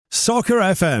Soccer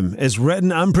FM is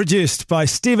written and produced by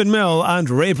Stephen Mill and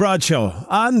Ray Bradshaw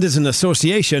and is in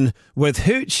association with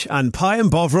Hooch and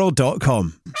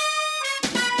PieandBovril.com.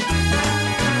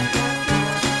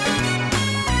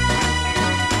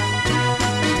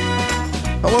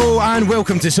 Hello and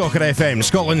welcome to Soccer FM,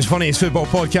 Scotland's funniest football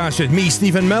podcast with me,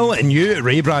 Stephen Mill, and you,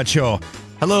 Ray Bradshaw.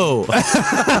 Hello.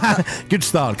 Good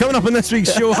start. Coming up on this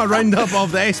week's show, a roundup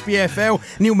of the SPFL.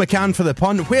 Neil McCann for the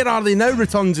punt. Where Are They Now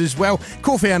returns as well.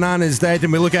 Kofi Annan is dead,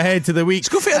 and we look ahead to the week. Is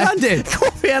Kofi Annan dead?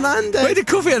 Kofi Annan dead. Why did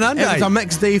Kofi Annan die? It was a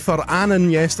mixed day for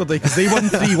Annan yesterday because they won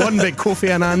 3-1, but Kofi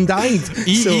Annan died.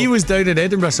 He was down in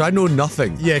Edinburgh, so I know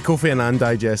nothing. Yeah, Kofi Annan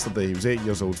died yesterday. He was 8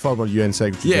 years old. Former UN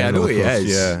Secretary Yeah, General, I know he of course.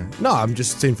 is. Yeah. No, I'm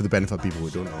just saying for the benefit of people who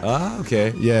don't know. Ah,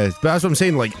 okay. Yeah, but that's what I'm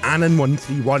saying. Like, Annan won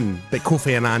 3-1, but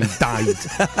Kofi Annan died.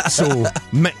 So,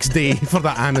 mixed day for the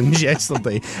Annans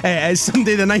yesterday. It's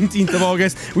Sunday the 19th of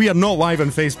August. We are not live on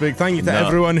Facebook. Thank you to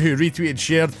everyone who retweeted,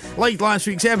 shared, liked last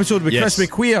week's episode with Chris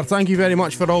McQueer. Thank you very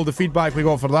much for all the feedback we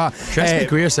got for that. Chris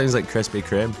McQueer sounds like Krispy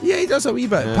Kreme. Yeah, he does a wee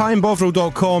bit.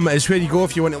 PieandBovril.com is where you go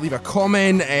if you want to leave a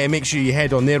comment. Make sure you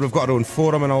head on there. We've got our own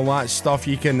forum and all that stuff.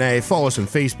 You can follow us on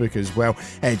Facebook as well.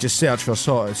 Just search for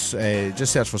Soccer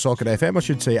FM, I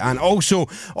should say, and also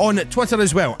on Twitter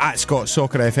as well at Scott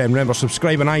Soccer FM. Remember, subscribe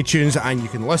on iTunes and you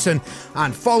can listen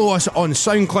and follow us on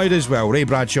SoundCloud as well. Ray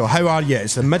Bradshaw, how are you?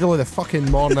 It's the middle of the fucking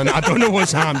morning. I don't know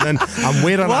what's happening. I'm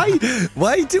wearing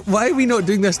Why are we not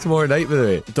doing this tomorrow night, by the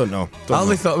way? Don't know. I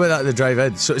only thought about that at the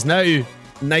drive-in. So it's now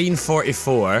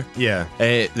 9:44. Yeah.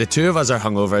 The two of us are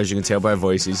hungover, as you can tell by our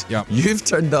voices. Yep. You've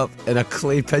turned up in a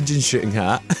clay pigeon shooting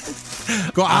hat.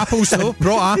 Got apples though.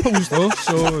 Brought apples though,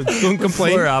 so don't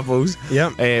complain. 4 apples.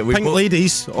 Yeah. Pink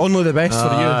ladies, only the best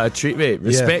for you. Treat me.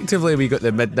 Respectively, we got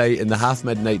the midnight and the half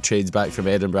midnight trains back from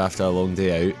Edinburgh after a long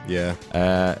day out. Yeah.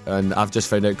 And I've just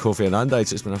found out Kofi Annan died,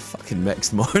 so it's been a fucking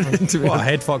mixed morning to me. What a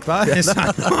head fuck that is.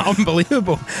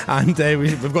 Unbelievable. And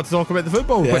we've got to talk about the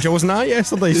football, which I wasn't at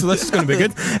yesterday, so this is going to be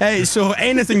good. So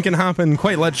anything can happen,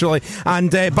 quite literally.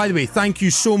 And by the way, thank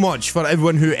you so much for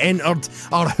everyone who entered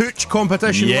our Hooch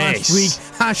competition last week.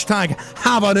 Hashtag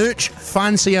have an Hooch,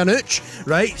 fancy an Hooch.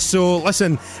 Right, so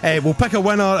listen, we'll pick a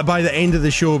winner by the end of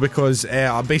the show because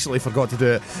I basically forgot to do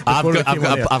it.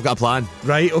 I've got a plan.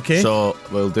 Right, okay. So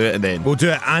we'll do it and then we'll do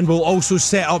it, and we'll also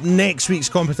set up next week's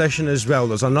competition as well.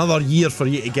 There's another year for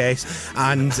you to guess,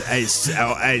 and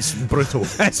it's brutal.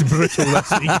 It's brutal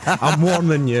this week. I'm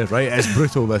warning you, right? It's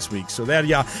brutal this week. So there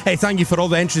you are. Hey, thank you for all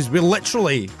the entries. We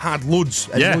literally had loads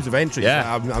and loads of entries.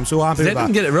 Yeah. I'm so happy with that.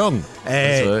 Didn't get it wrong.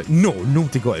 No,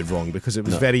 nobody got it wrong because it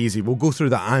was very easy. We'll go through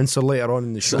that answer later on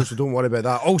in the show, so don't worry about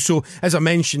that. Also, as I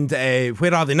mentioned,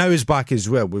 Where Are They Now is back as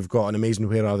well. We've got an amazing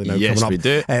Where Are They Now coming up we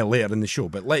do. Later in the show.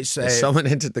 But let's... Someone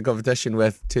entered the competition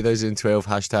with 2012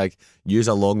 hashtag use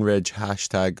a long ridge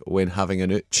hashtag when having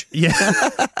an Hooch. Yeah.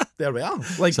 There we are.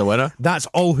 Like, it's a winner. That's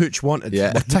all Hooch wanted.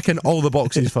 Yeah. We're ticking all the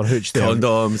boxes for Hooch there.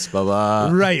 Condoms, blah.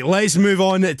 Right, let's move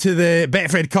on to the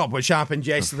Betfred Cup, which happened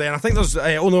yesterday. And I think there's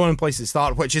only one place to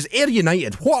start, which is Ayr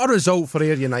United. What a result for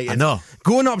Ayr United. I know.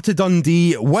 Going up to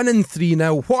Dundee, winning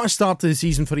 3-0. What a start to the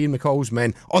season for Ian McCall's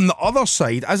men. On the other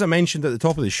side, as I mentioned at the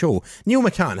top of the show, Neil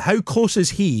McCann, how close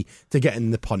is he to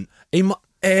getting the punt?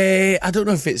 I don't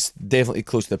know if it's definitely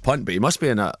close to the punt, but he must be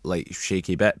in a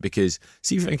shaky bit because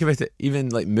see if you think about it, even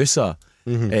Musa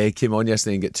came on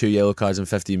yesterday and got 2 yellow cards in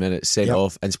 15 minutes, sent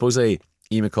off, and supposedly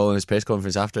Ian McCall in his press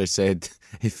conference after said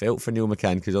he felt for Neil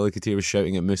McCann because all he could hear was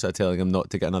shouting at Musa, telling him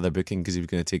not to get another booking because he was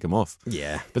going to take him off.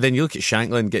 Yeah. But then you look at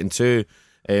Shanklin getting 2.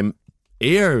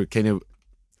 Ayr kind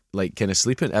of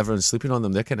sleeping, everyone's sleeping on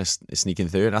them. They're kind of sneaking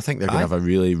through, and I think they're going to have a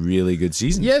really, really good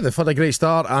season. Yeah, they've had a great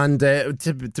start, and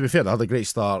to be fair, they had a great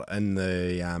start in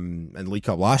the League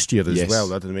Cup last year as well.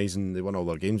 They had an amazing, they won all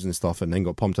their games and stuff, and then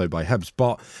got pumped out by Hibs.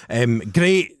 But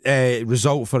great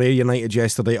result for Ayr United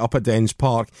yesterday up at Dens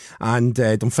Park, and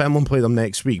Dunfermline play them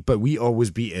next week. But we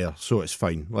always beat Ayr, so it's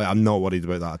fine. I'm not worried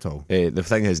about that at all. The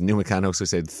thing is, Neil McCann also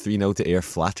said 3-0 to Ayr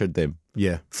flattered them.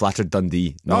 Yeah, flattered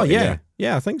Dundee. Ayr.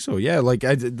 Yeah, I think so. Yeah,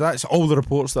 that's all the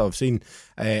reports that I've seen.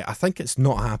 I think it's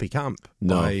not a happy camp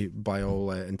by all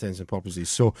intents and purposes.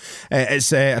 So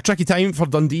it's a tricky time for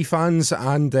Dundee fans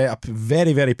and a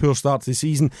very, very poor start to the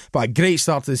season, but a great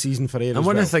start to the season for Ayr. And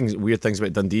one of the weird things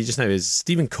about Dundee just now is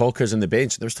Stephen Cocker's on the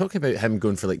bench. There was talking about him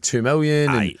going for $2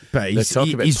 million. But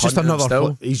he's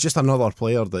just another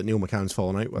player that Neil McCann's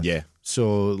fallen out with. Yeah.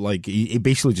 So he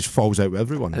basically just falls out with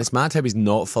everyone. And it's mad how he's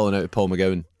not falling out with Paul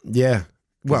McGowan. Yeah.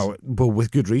 Well, with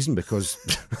good reason, because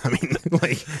I mean,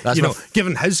 like, That's you my know,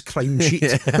 given his crime sheet,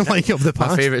 like of the My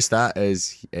past. favourite stat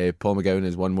is Paul McGowan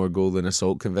has one more goal than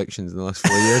assault convictions in the last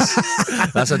 4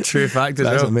 years. That's a true fact as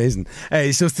That's well. amazing.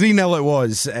 So 3-0 it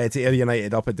was to Ayr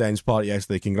United up at Dens Park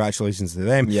yesterday. Congratulations to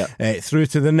them. Yep. Through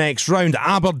to the next round.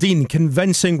 Aberdeen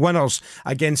convincing winners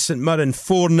against St Mirren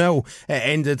 4-0. It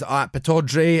ended at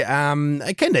Pittodrie.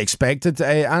 I kind of expected,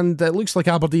 and it looks like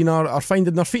Aberdeen are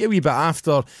finding their feet a wee bit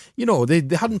after, you know, they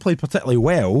hadn't played particularly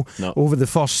well over the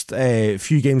first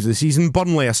few games of the season.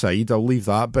 Burnley aside, I'll leave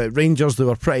that, but Rangers, they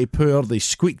were pretty poor. They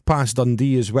squeaked past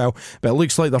Dundee as well, but it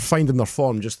looks like they're finding their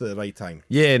form just at the right time.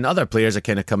 Yeah, and other players are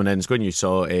kind of coming in. Scoring. You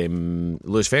saw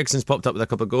Lewis Ferguson's popped up with a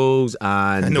couple of goals,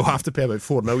 and they'll have to pay about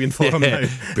 $4 million for him now.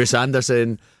 Bruce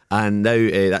Anderson, and now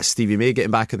that's Stevie May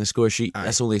getting back on the score sheet.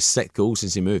 That's only his 6th goal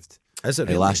since he moved. Is it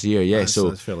really? Last year, yeah. That's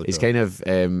It's kind of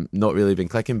not really been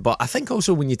clicking. But I think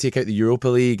also when you take out the Europa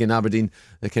League and Aberdeen,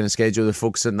 the kind of schedule, they're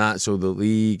focusing on that. So the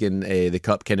league and the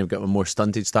cup kind of got a more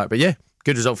stunted start. But yeah,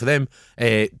 good result for them.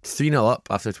 3-0 up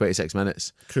after 26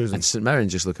 minutes. Cruising. And St Mirren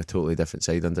just look a totally different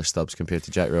side under Stubbs compared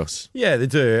to Jack Ross. Yeah, they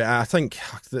do. I think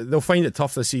they'll find it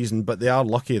tough this season, but they are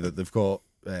lucky that they've got.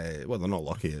 Well, they're not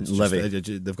lucky. It's Livy.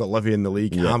 They've got Livy in the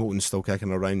league. Yeah. Hamilton's still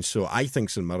kicking around, so I think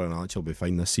St Mirren actually will be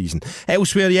fine this season.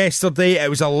 Elsewhere yesterday, it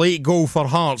was a late goal for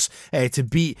Hearts to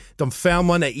beat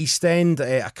Dunfermline at East End.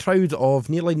 A crowd of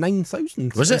nearly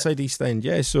 9,000 Was it? inside East End.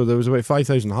 Yeah, so there was about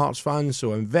 5,000 Hearts fans.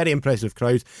 So a very impressive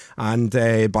crowd. And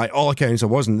by all accounts, I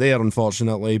wasn't there,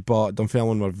 unfortunately. But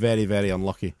Dunfermline were very, very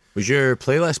unlucky. Was your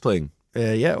playlist playing?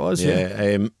 Yeah, it was.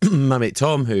 Yeah. My mate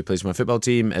Tom, who plays for my football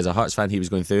team, is a Hearts fan. He was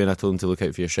going through, and I told him to look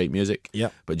out for your shite music.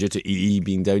 Yeah. But due to EE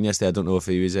being down yesterday, I don't know if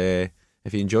he was if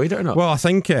he enjoyed it or not. Well, I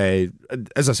think,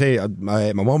 as I say,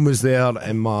 my mum was there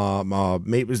and my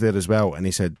mate was there as well, and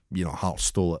he said, you know, Hearts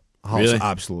stole it. Hearts Really?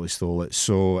 absolutely stole it.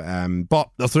 So, but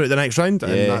they're through to the next round,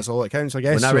 and that's all that counts, I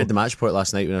guess. When I read the match report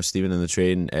last night when I was steaming in the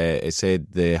train, it said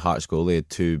the Hearts goalie had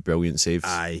 2 brilliant saves.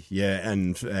 Aye, yeah,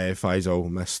 and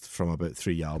Faisal missed from about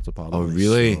 3 yards apart. Oh,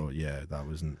 really? So, yeah, that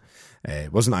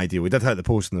wasn't ideal. We did hit the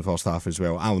post in the first half as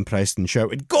well. Alan Preston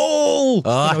shouted "Goal!"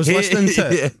 when I was listening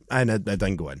to it, and it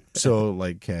didn't go in. So,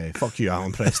 like, fuck you,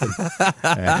 Alan Preston.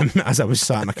 As I was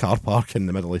sat in a car park in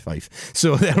the middle of Fife.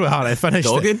 So there we are. I finished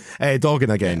Dogging?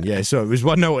 Dogging again. Yeah. So it was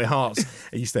 1-0 to Hearts.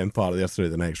 East End Park there through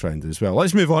the next round as well.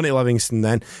 Let's move on to Livingston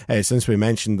then, since we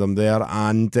mentioned them there,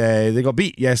 and they got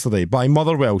beat yesterday by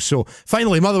Motherwell. So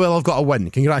finally, Motherwell have got a win.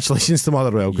 Congratulations to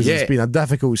Motherwell, because it's been a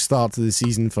difficult start to the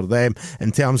season for them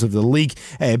in terms of the league,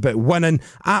 but winning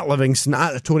at Livingston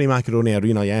at the Tony Macaroni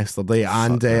Arena yesterday,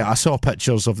 and I saw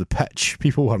pictures of the pitch.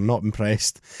 People were not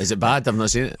impressed. Is it bad? I've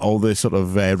not seen it. All the sort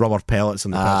of rubber pellets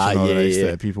on the pitch and all the rest of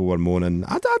yeah. it. People were moaning.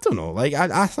 I don't know. Like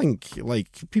I think like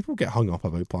people get hung up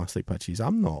about plastic pitches.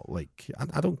 I'm not like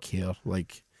I don't care.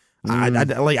 Like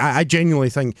I genuinely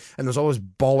think, and there's always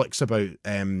bollocks about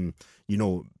you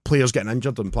know, players getting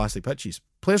injured on plastic pitches.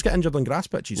 Players get injured on grass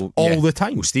pitches all the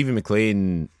time. Well, Stephen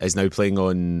McLean is now playing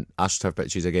on AstroTurf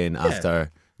pitches again after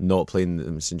not playing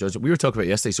them St Johnstone. We were talking about it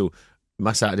yesterday. So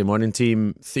my Saturday morning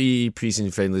team, 3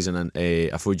 pre-season friendlies in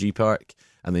a 4G park,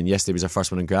 and then yesterday was our first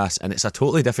one in grass, and it's a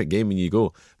totally different game when you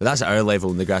go. But that's at our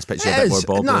level, and the grass pitch is a bit more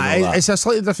bobbly. No, and all that. it's a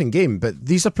slightly different game, but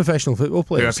these are professional football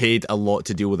Who are players. paid a lot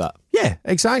to deal with that. Yeah,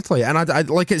 exactly. And I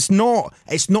like it's not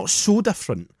so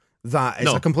different that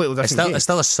it's a completely different game. It's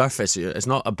still a surface. It's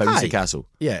not a bouncy castle.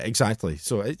 Yeah, exactly.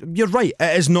 So you're right.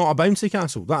 It is not a bouncy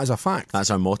castle. That is a fact.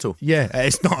 That's our motto. Yeah,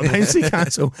 it's not a bouncy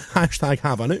castle. Hashtag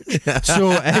have an ouch.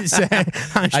 So it's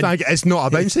hashtag it's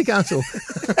not a bouncy castle.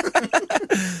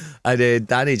 And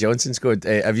Danny Johnson scored.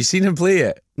 Have you seen him play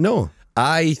it? No.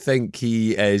 I think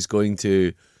he is going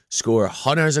to score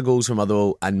hundreds of goals for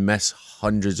Motherwell and miss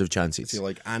hundreds of chances. Is he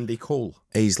like Andy Cole?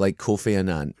 He's like Kofi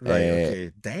Annan. Right,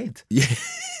 okay. Dead. Yeah.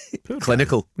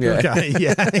 Clinical. Yeah. Okay,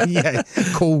 yeah.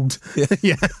 Cold.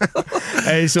 Yeah.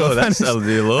 So That's finished, a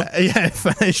little low.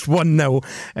 finished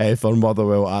 1-0 for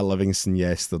Motherwell at Livingston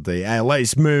yesterday.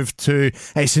 Let's move to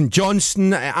St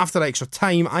Johnstone after extra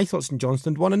time. I thought St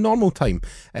Johnstone won in normal time.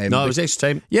 No, it was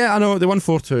extra time. Yeah, I know, they won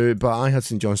 4-2, but I had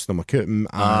St Johnstone on my Coopham,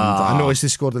 and I noticed they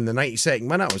scored in the 92nd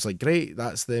minute. I was like, great,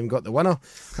 that's them, got the winner.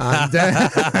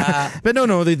 And, but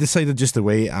no, they decided just to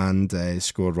wait and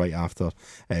scored right after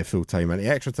full time and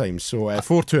extra time. So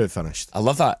 4-2 it finished. I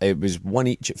love that. It was 1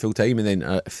 each at full time, and then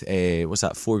what's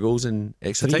that? 4 goals in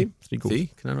extra time. 3 goals.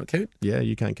 3? Can I not count? Yeah,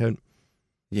 you can't count.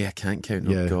 Yeah, I can't count.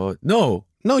 Yeah. Oh, God. No.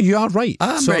 No, you are right.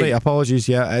 I'm Sorry, right. apologies.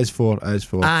 Yeah, it is 4. And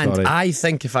Sorry. I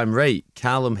think if I'm right,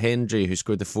 Callum Hendry, who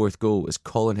scored the 4th goal, is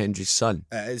Colin Hendry's son.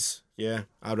 It is. Yeah,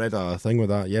 I read a thing with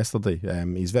that yesterday.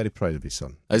 He's very proud of his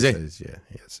son. Is he? Yeah,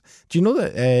 he is. Do you know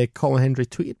that Colin Hendry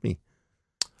tweeted me?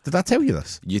 Did I tell you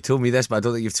this? You told me this, but I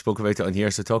don't think you've spoken about it on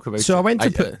here, so talk about it. So I went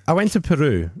to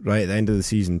Peru right at the end of the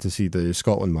season to see the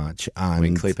Scotland match, and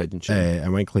Went clay pigeon shooting. I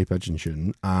went clay pigeon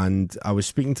shooting, and I was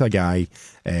speaking to a guy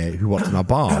who worked in a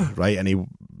bar, right, and he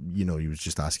was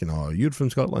just asking, "Oh, you're from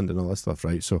Scotland," and all that stuff,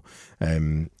 right? So,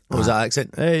 what was that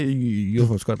accent? You're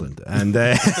from Scotland, and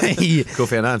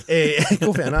Kofi Annan.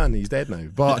 Kofi Annan, he's dead now.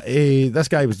 But this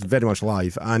guy was very much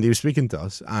alive, and he was speaking to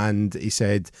us, and he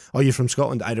said, "Oh, you're from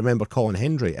Scotland? I remember Colin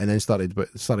Hendry," and then started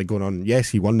going on. Yes,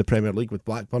 he won the Premier League with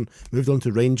Blackburn, moved on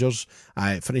to Rangers,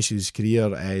 finished his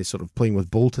career sort of playing with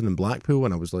Bolton and Blackpool,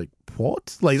 and I was like,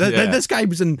 "What?" Like this guy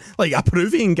was in like a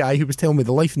Peruvian guy who was telling me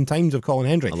the life and times of Colin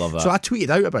Hendry. I love that. So I tweeted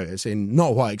out about it, saying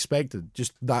not what I expected,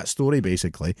 just that story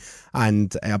basically,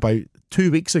 and about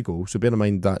 2 weeks ago, so bear in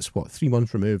mind that's 3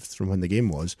 months removed from when the game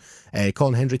was,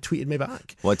 Colin Hendry tweeted me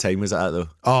back. What time was it at, though?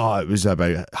 Oh, it was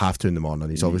about 2:30 in the morning.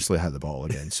 He's obviously hit the ball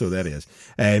again, so there he is.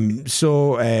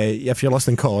 So if you're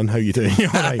listening, Colin, how you doing?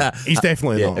 All right. He's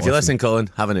definitely not If you're listening, Colin,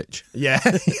 have an itch. Yeah.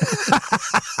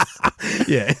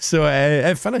 Yeah, so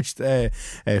it finished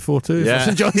 4-2 for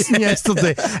St Johnstone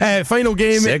yesterday. Final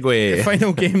game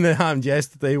that happened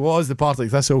yesterday was the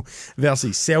Partick Thistle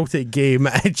versus Celtic game.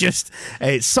 Just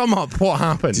sum up what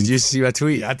happened. Did you see my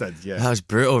tweet? Yeah, I did, yeah. That was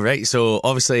brutal, right? So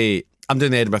obviously I'm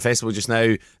doing the Edinburgh Festival just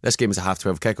now. This game is a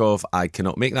 12:30 kickoff. I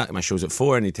cannot make that. My show's at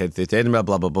 4. I need to head to Edinburgh,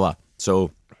 blah, blah, blah.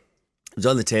 So I was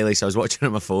on the telly, so I was watching it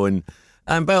on my phone.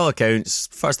 And by all accounts,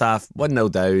 first half,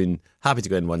 1-0 down, happy to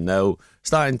go in 1-0,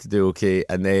 starting to do okay.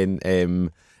 And then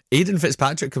Aidan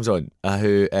Fitzpatrick comes on,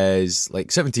 who is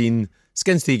like 17,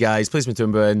 skins 3 guys, plays me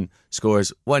Toonbourne,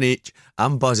 scores 1 each.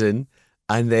 I'm buzzing.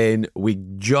 And then we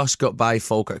just got by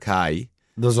Falkirk High.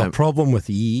 There's a problem with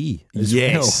EE as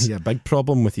yes. well. Yeah, big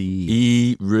problem with EE.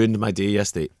 He ruined my day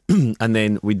yesterday. And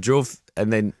then we drove,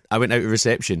 and then I went out of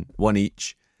reception, 1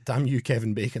 each. Damn you,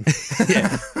 Kevin Bacon.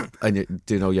 Yeah. And you're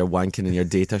doing all your wanking in your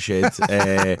data shed.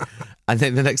 And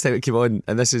then the next time it came on,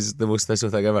 and this is the most Thistle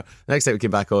thing ever, the next time it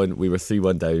came back on, we were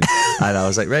 3-1 down. And I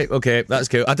was like, right, okay, that's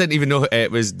cool. I didn't even know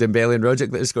it was Dembele and Roderick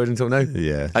that had scored until now.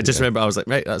 Yeah. I just remember I was like,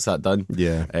 right, that's that done.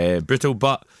 Yeah. Brutal.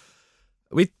 But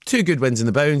we had 2 good wins in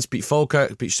the bounds, beat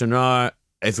Falkirk, beat Stranraer.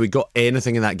 If we got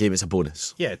anything in that game, it's a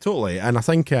bonus. Yeah, totally. And I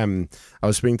think I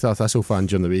was speaking to a Thistle fan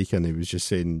during the week, and he was just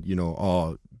saying,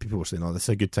 people were saying, this is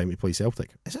a good time to play Celtic.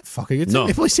 Is it fucking good time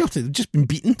to play Celtic? They've just been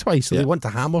beaten twice, so they want to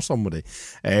hammer somebody.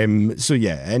 So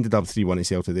yeah, it ended up 3-1 to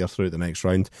Celtic there throughout the next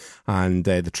round, and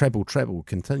the treble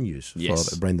continues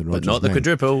for Brendan Rodgers. But not the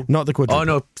quadruple. Not the quadruple. Oh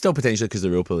no, still potentially because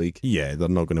of the Europa League. Yeah, they're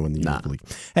not going to win the Europa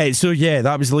League. So yeah,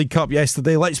 that was the League Cup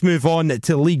yesterday. Let's move on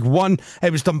to League One.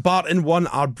 It was Dumbarton won,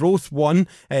 Arbroath won.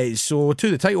 So two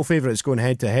of the title favourites going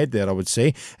head to head there, I would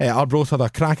say. Arbroath had a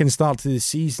cracking start to the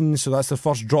season, so that's the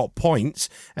first drop points.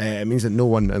 It means that no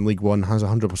one in League One has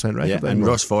 100% record. Yeah, and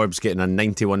Ross Forbes getting a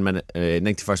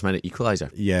 91st minute equaliser.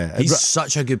 Yeah, he's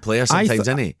such a good player sometimes,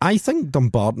 isn't he? I think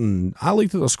Dumbarton, I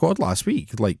looked at their squad last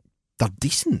week, like they're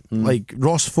decent. Like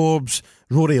Ross Forbes,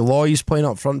 Rory Loy's playing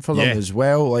up front for them as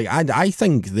well. Like I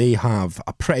think they have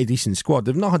a pretty decent squad.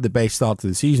 They've not had the best start to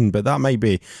the season, but that might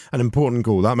be an important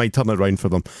goal. That might turn it around for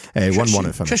them. 1-1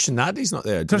 at finish. Christian Naddy's not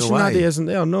there. Christian Naddy isn't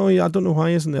there. No, I don't know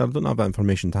why he isn't there. I don't have that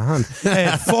information to hand.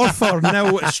 Forfar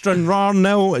 0, Stranraer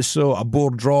 0. So a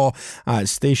board draw at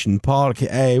Station Park.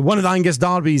 One of the Angus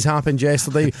derbies happened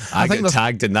yesterday. I think got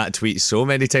tagged in that tweet so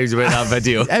many times about that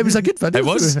video. It was a good video. It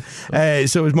was.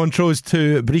 So it was Montrose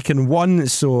 2, Brecon 1.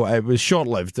 So it was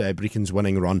short-lived, Brecon's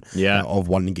winning run of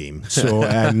one game. So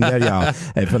there you are.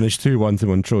 It finished 2-1 to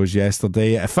Montrose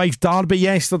yesterday. A Fife derby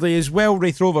yesterday as well.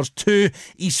 Raith Rovers 2,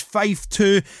 East Fife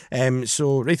 2.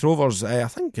 So Raith Rovers, I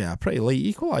think a pretty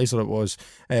late equaliser it was,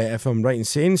 if I'm right in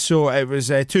saying. So it was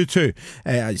 2-2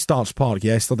 at Starks Park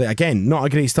yesterday. Again, not a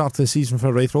great start to the season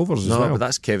for Raith Rovers as well. No, but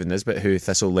that's Kevin Nisbet who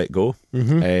Thistle let go.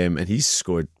 And he's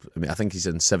scored, I think he's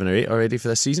in 7 or 8 already for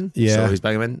this season. Yeah. So he's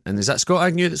banging him in. And is that Scott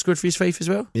Agnew that scored for East Fife as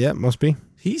well? Yeah, must be.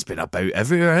 He's been about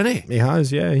everywhere, hasn't he? He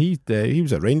has, yeah. He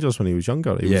was at Rangers when he was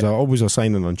younger. He was always a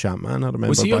signing on Chapman, I remember.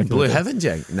 Was he on Blue Heaven,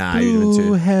 Jeng? Nah, he Blue was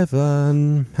too.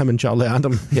 Heaven. Him and Charlie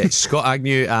Adam. Yeah, Scott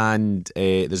Agnew, and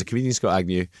there's a comedian, Scott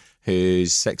Agnew,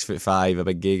 who's 6'5", a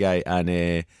big gay guy,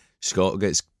 and Scott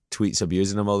gets tweets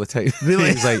abusing him all the time.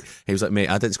 Really? he was like, mate,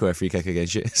 I didn't score a free kick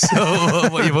against you. So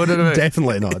what are you wondering about?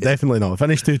 Definitely not.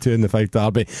 Finished 2-2 in the Fife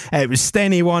Derby. It was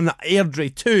Steny 1,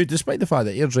 Airdrie 2, despite the fact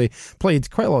that Airdrie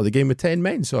played quite a lot of the game with 10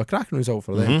 men, so a cracking result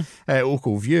for them.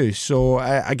 Oakle View. So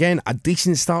again, a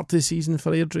decent start to the season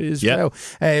for Airdrie as well.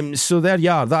 So there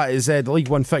you are. That is the League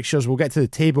One fixtures. We'll get to the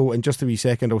table in just a wee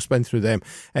second. I'll spin through them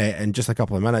in just a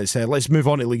couple of minutes. Let's move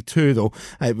on to League Two though.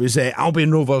 It was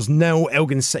Albion Rovers 0,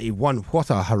 Elgin City 1. What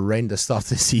a horrendous start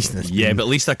to the season. Yeah, but at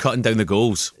least they're cutting down the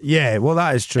goals. Yeah, well,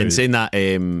 that is true. In saying that,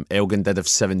 Elgin did have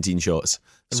 17 shots.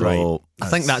 So Right. I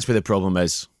think that's where the problem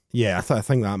is. Yeah, I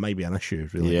think that might be an issue,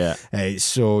 really. Yeah.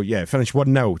 Finished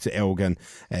 1-0 to Elgin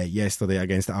yesterday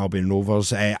against Albion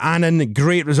Rovers. Annan,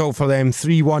 great result for them.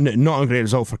 3-1, not a great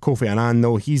result for Kofi Annan,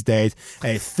 though. He's dead.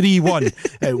 3-1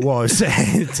 it was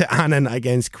to Annan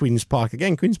against Queen's Park.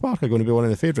 Again, Queen's Park are going to be one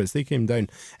of the favourites. They came down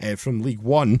from League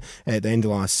One at the end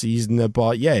of last season.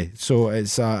 But yeah, so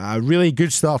it's a really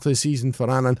good start to the season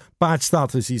for Annan. Bad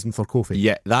start to the season for Kofi.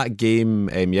 Yeah, that game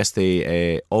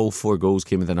yesterday, all 4 goals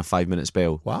came within a 5-minute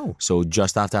spell. Wow. So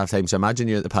just after half time. So imagine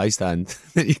you're at the pie stand.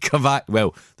 You come back.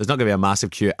 Well, there's not going to be a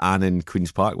massive queue at Annan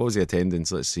Queen's Park. What was the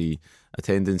attendance? Let's see.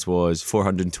 Attendance was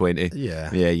 420.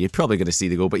 Yeah, you're probably going to see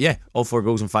the goal. But yeah, all 4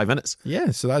 goals in 5 minutes.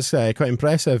 Yeah, so that's quite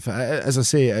impressive. As I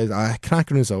say, a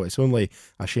cracking result. It's only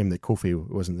a shame that Kofi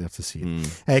wasn't there to see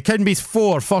it. Cowdenbeath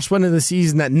 4, first win of the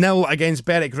season at 0 against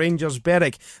Berwick Rangers.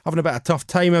 Berwick having a bit of a tough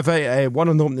time of it. Won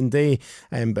on the opening day,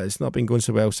 but it's not been going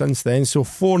so well since then. So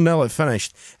 4-0 it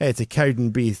finished to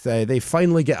Cowdenbeath. They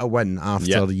finally get a win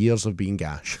after years of being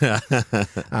gash.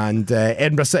 And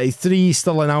Edinburgh City 3,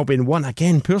 Stirling Albion 1.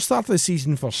 Again, poor start to the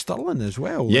season for Stirling as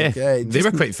well. Yeah, they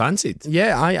were quite fancied.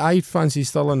 Yeah, I fancy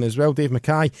Stirling as well. Dave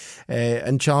Mackay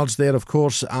in charge there, of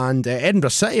course, and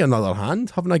Edinburgh City, on the other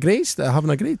hand, having a great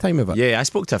time of it. Yeah, I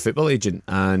spoke to a football agent,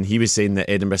 and he was saying that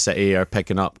Edinburgh City are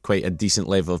picking up quite a decent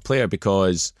level of player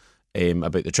because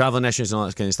about the travelling issues and all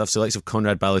that kind of stuff. So, likes of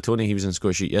Conrad Ballatoni, he was on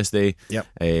score sheet yesterday,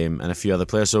 and a few other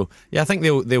players. So, yeah, I think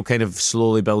they'll kind of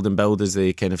slowly build as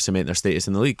they kind of cement their status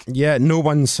in the league. Yeah, no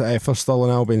one's for Stirling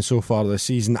Albion so far this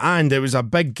season, and it was a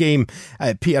big game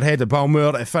at Peterhead at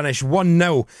Balmoor. It finished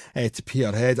 1-0 to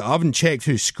Peterhead. I haven't checked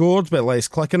who scored, but let's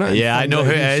click on it. Yeah, I know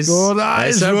who it is. That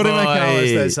is Rory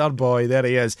McAllister. It's our boy. There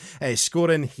he is,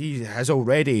 scoring. He has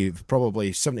already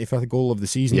probably 75th goal of the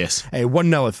season. Yes,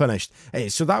 1-0 it finished.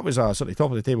 So that was a sort of top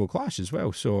of the table clash as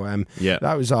well. So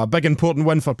that was a big important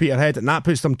win for Peterhead, and that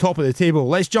puts them top of the table.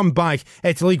 Let's jump back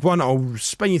to League One. I'll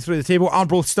spin you through the table.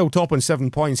 Arbroath still top on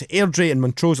 7 points. Airdrie and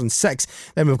Montrose on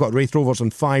 6. Then we've got Wraith Rovers on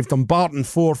 5. Dumbarton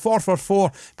 4. Forfar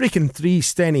 4. Brecon 3.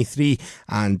 Steny 3.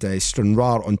 And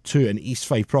Stranraer on 2. And East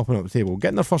 5 propping up the table.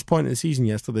 Getting their first point of the season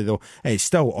yesterday though.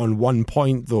 Still on 1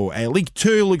 point though. League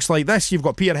 2 looks like this. You've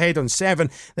got Peterhead on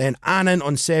 7. Then Annan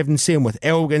on 7. Same with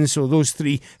Elgin. So those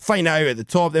 3 fighting out at the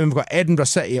top. Then we've got Edinburgh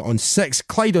City on 6.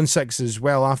 Clyde on 6 as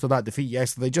well after that defeat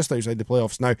yesterday. Just outside the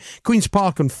playoffs now. Queen's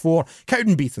Park on 4.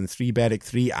 Cowdenbeath on 3. Berwick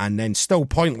 3. And then still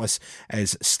pointless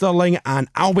is Stirling and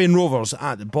Albion Rovers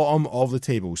at the bottom of the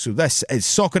table. So this is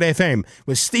Soccer FM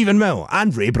with Stephen Mill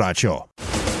and Ray Bradshaw.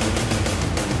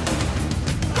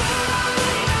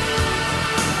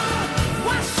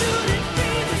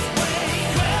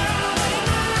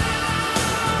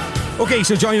 Okay,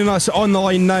 so joining us on the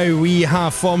line now, we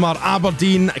have former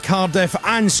Aberdeen, Cardiff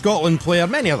and Scotland player,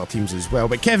 many other teams as well,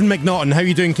 but Kevin McNaughton. How are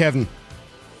you doing, Kevin?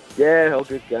 Yeah, all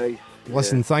good, guys.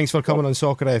 Listen, thanks for coming on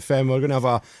Soccer FM. We're going to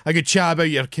have a good chat about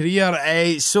your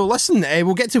career. So listen,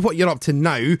 we'll get to what you're up to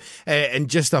now in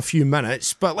just a few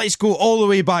minutes, but let's go all the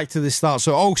way back to the start.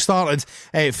 So it all started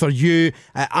for you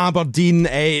at Aberdeen.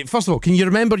 First of all, can you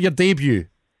remember your debut?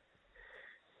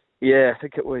 Yeah, I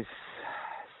think it was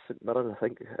St Mirren,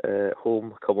 at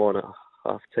home, come on at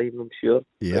half time, I'm sure.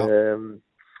 Yeah.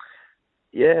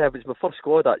 It was my first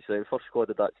squad actually. The first squad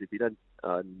I'd actually been in,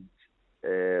 and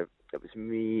it was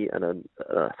me and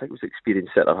I think it was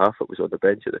experienced centre half that was on the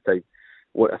bench at the time.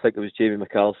 I think it was Jamie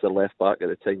McAllister, left back at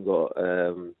the time,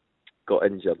 got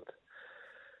injured,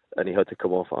 and he had to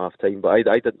come off at half time. But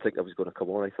I didn't think I was going to come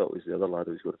on. I thought it was the other lad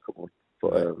who was going to come on.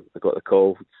 But I got the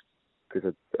call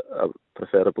because I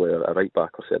preferably a right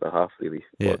back or centre half really.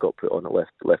 Yeah. But I got put on a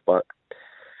left back.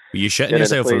 Were you shitting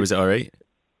yourself or was it alright?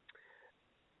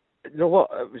 You know what?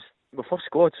 It was my first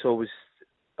squad, so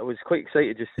I was quite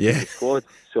excited just to see the squad.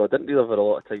 So I didn't really have a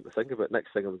lot of time to think about it.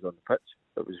 Next thing I was on the pitch.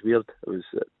 It was weird.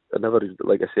 I never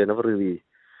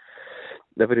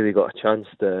really got a chance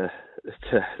to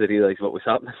realise what was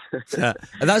happening.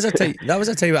 And that was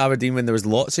a time at Aberdeen when there was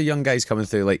lots of young guys coming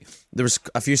through. Like there was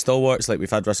a few stalwarts, like we've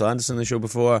had Russell Anderson on the show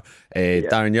before,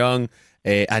 Darren Young,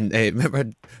 and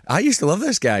remember I used to love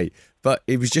this guy, but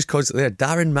he was just constantly there.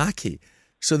 Darren Mackey.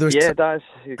 So there was Daz. Daz.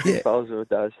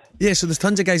 Yeah, so there's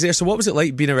tons of guys there. So what was it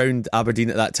like being around Aberdeen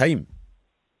at that time?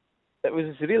 It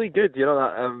was really good,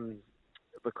 that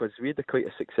because we had quite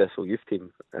a successful youth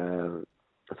team.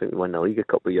 I think we won the league a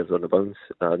couple of years on the bounce,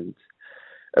 and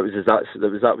it was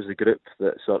that was the group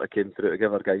that sort of came through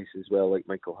together, guys as well, like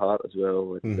Michael Hart as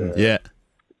well, and a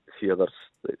few others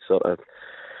that sort of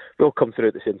we all come through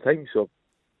at the same time. So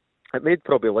it made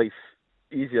probably life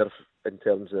easier in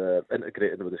terms of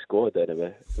integrating with the squad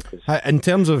anyway. In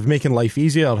terms of making life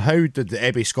easier, how did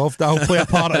Ebbe Skovdahl play a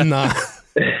part in that?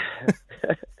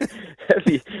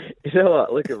 You know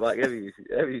what? Looking back,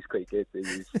 Ebbe's quite good.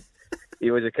 He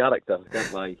was a character,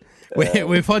 can't lie.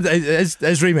 We've had,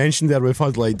 as Ray mentioned there, we've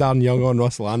had like Dan Young on,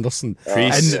 Russell Anderson,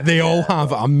 and they all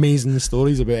have amazing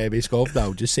stories about Ebbe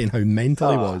Skovdahl, just saying how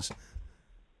mental he was.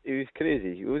 He was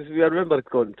crazy. I remember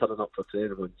turning up for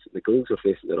training once. The goals were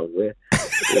facing the wrong way.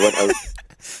 We went out.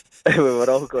 We were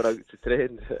all going out to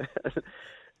train,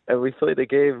 and we played a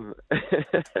game. I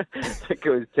think it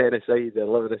was 10 aside,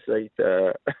 11 aside.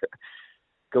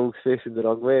 Goals facing the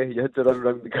wrong way. You had to run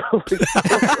around the goal.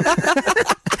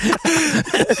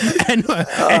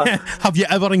 Have you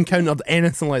ever encountered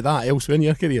anything like that elsewhere in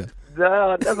your career?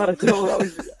 No, never at all.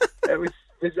 It was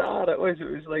bizarre. It was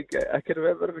like I can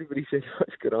remember everybody saying,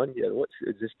 "What's going on here?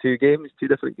 Is this two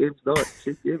different games?" No, it's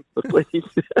the same game we're playing.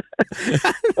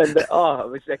 And it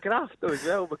was a craft though as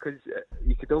well, because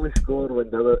you could only score when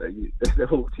the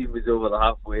whole team was over the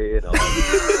halfway. And all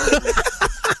that.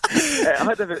 I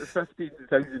had about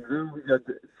 15,000 rules.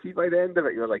 See, by the end of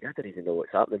it, you're like, I don't even know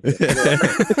what's happening.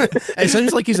 It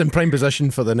sounds like he's in prime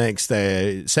position for the next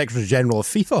Secretary General of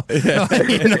FIFA.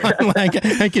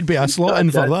 It could be a slot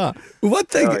in for that.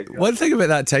 One thing about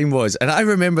that time was, and I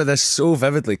remember this so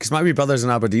vividly, because my wee brother's an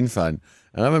Aberdeen fan,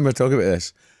 and I remember talking about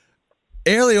this.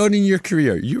 Early on in your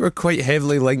career, you were quite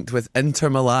heavily linked with Inter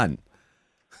Milan.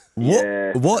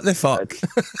 What the fuck?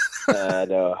 I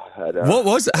know. What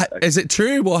was it? Is it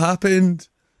true? What happened?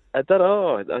 I don't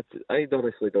know. I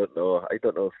honestly don't know. I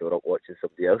don't know if you were up watching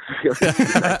somebody else.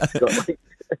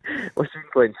 Was he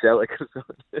playing Celtic or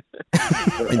something?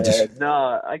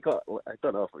 No, I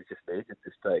don't know if it was just an agent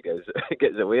just trying to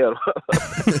get us away or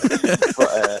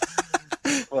what.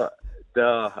 But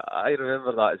no, I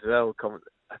remember that as well.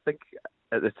 I think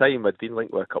at the time I'd been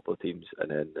linked with a couple of teams,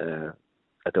 and then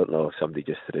I don't know if somebody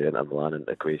just threw Inter Milan into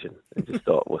the equation and just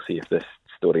thought, we'll see if this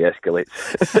story escalates.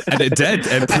 And it did.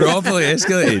 It probably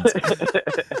escalated.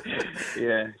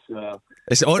 Yeah, so...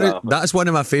 That's one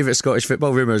of my favourite Scottish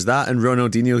football rumours, that and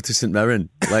Ronaldinho to St Mirren.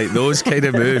 Like, those kind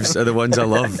of moves are the ones I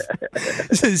love.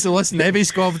 So listen, Ebbe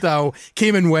Skovdahl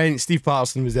came and went. Steve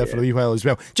Patterson was there for a wee while as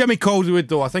well. Jimmy Calderwood,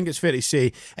 though, I think it's fair to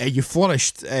say you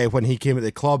flourished when he came at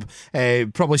the club.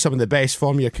 Probably some of the best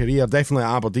form of your career, definitely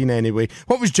at Aberdeen anyway.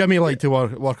 What was Jimmy like to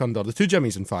work under? The two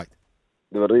Jimmys, in fact.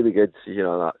 They were really good.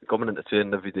 Coming into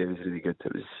training every day was really good.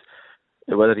 It was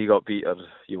whether you got beat or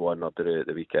you won or drew at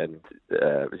the weekend.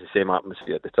 It was the same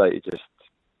atmosphere. They tried to just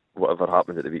whatever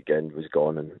happened at the weekend was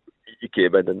gone, and you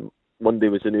came in, and Monday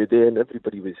was a new day, and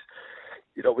everybody was.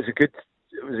 It was a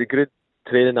good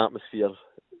training atmosphere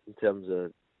in terms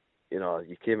of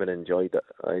you came in and enjoyed it.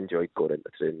 I enjoyed going into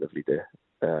training every day.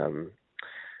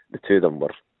 The two of them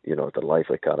were they're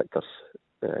lively characters.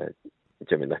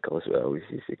 Jimmy Nicholl as well.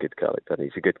 He's a good character and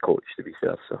he's a good coach, to be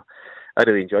fair. So I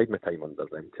really enjoyed my time under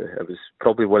them too. It was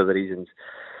probably one of the reasons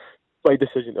my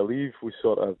decision to leave was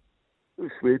sort of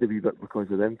swayed a wee bit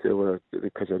because of them too,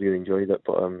 because I really enjoyed it.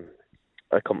 But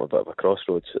I come to a bit of a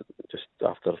crossroads just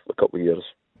after a couple of years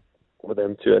with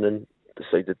them too, and then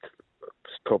decided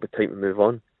it's probably time to move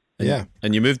on. Yeah,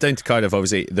 and you moved down to Cardiff.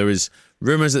 Obviously, there was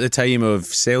rumours at the time of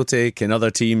Celtic and other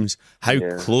teams. How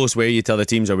close were you to other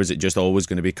teams, or was it just always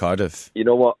going to be Cardiff? You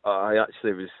know what? I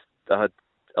had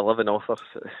 11 offers.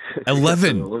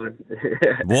 11?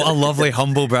 What a lovely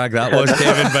humble brag that was,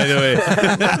 Kevin, by the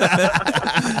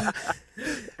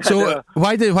way. So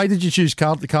why did you choose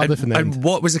Cardiff in the end? And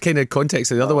what was the kind of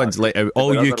context of the other ones? Like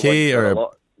all UK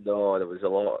or? No, there was a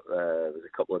lot. There was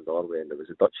a couple in Norway, and there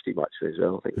was a Dutch team actually as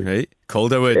well, I think. Right,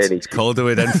 Calderwood. It's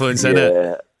Calderwood influence in it.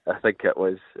 Yeah, I think it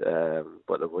was.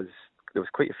 But there was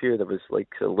quite a few. There was like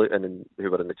Luton who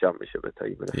were in the Championship at the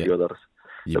time, and a few others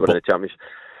that were in the Championship.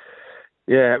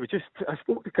 Yeah, it was just. I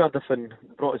spoke to Cardiff and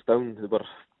brought us down. They were,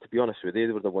 to be honest with you,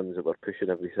 they were the ones that were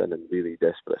pushing everything and really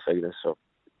desperate to sign us. So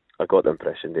I got the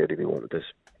impression they really wanted us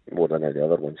more than any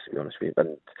other ones, to be honest with you.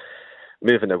 And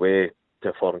moving away to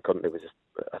a foreign country was just,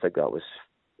 I think that was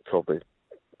probably,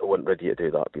 I wasn't ready to do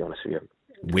that, to be honest with you.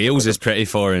 Wales is pretty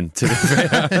foreign, to be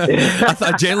fair.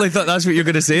 I genuinely thought that's what you were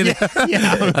going to say there.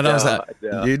 Yeah. And I was like,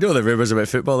 You know the rumours about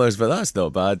footballers, but that's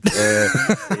not bad.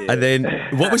 And then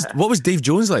what was Dave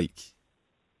Jones like?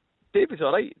 Dave was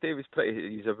alright. Dave was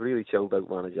he's a really chilled out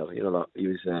manager, you know that. He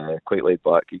was quite laid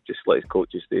back. He just let his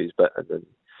coaches do his bit, and then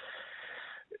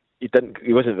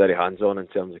he wasn't very hands on in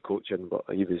terms of coaching, but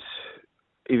he was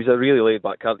a really laid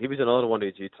back character. He was another one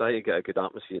who'd try to get a good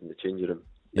atmosphere in the changing room.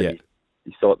 Yeah.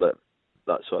 He thought that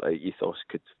sort of ethos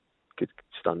could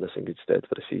stand us in good stead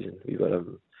for the season. We were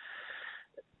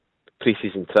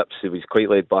pre-season trips. He was quite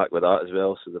laid back with that as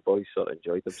well, so the boys sort of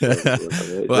enjoyed themselves.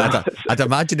 Well, I'd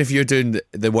imagine if you're doing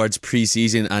the words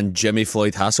pre-season and Jimmy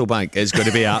Floyd Hasselbank, it's going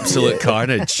to be absolute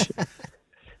carnage.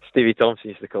 Stevie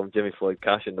Thompson used to call him Jimmy Floyd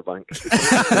Cash in the bank.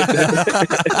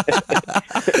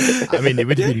 I mean, he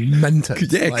would be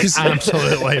minted. Yeah,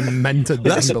 absolutely minted.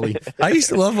 I used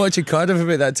to love watching Cardiff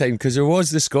about that time because there was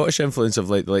the Scottish influence of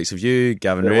like the likes of you,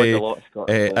 Gavin Ray,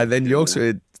 and then you also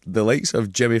had the likes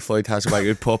of Jimmy Floyd Hasselbank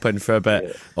would pop in for a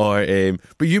bit, or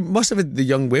but you must have had the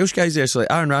young Welsh guys there, so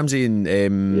like Aaron Ramsey and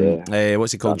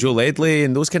what's he called, Joe Ledley,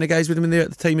 and those kind of guys would have been there at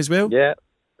the time as well. Yeah,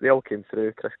 they all came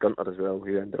through. Chris Gunter as well,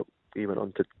 who he went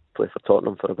on to play for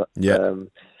Tottenham for a bit. Yeah,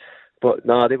 but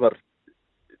no, they were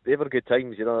good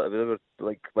times. You know, they were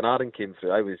like when Aaron came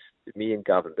through. Me and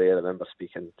Gavin Ray. I remember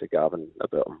speaking to Gavin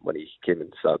about him when he came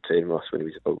and started training with us when he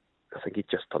was about, I think he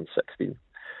just turned 16,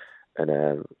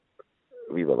 and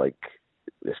we were like,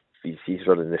 he's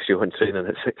running the show and training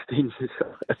at 16.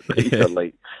 So we were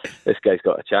like, this guy's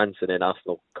got a chance. And then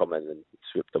Arsenal come in and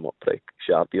swooped him up pretty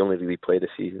sharp. He only really played a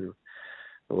season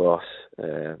with us,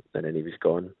 and then he was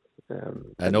gone.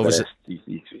 And obviously,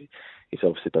 he's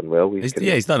obviously done well. He's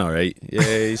done all right. Yeah,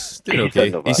 he's doing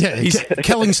okay. he's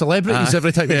killing celebrities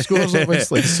every time he scores,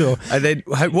 obviously. So, and then,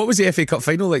 what was the FA Cup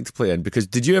final like to play in? Because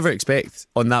did you ever expect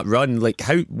on that run, like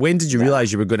when did you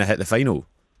realise you were going to hit the final?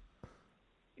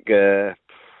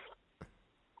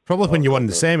 Probably when you won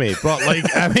the semi, but like,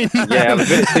 I mean, I was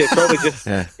going to say probably just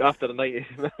after the 90.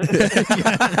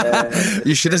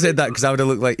 You should have said that because I would have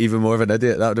looked like even more of an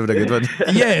idiot. That would have been a good one.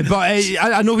 Yeah, but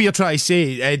I know what you're trying to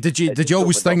say. Did you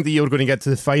always think that you were going to get to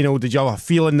the final? Did you have a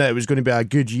feeling that it was going to be a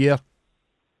good year?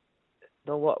 You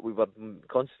know what? We were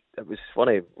it was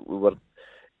funny.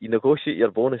 You negotiate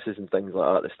your bonuses and things like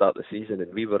that at the start of the season,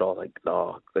 and we were all like,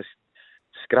 "No, let's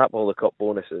scrap all the cup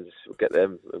bonuses. We'll get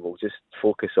them, and we'll just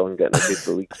focus on getting a good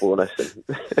league bonus and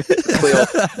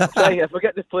playoffs. If we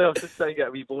get the playoffs, just try and get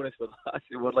a wee bonus for that."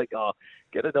 So we're like,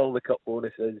 get rid of all the cup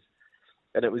bonuses.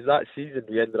 And it was that season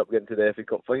we ended up getting to the FA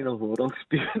Cup final. We were all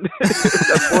spewing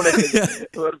bonuses.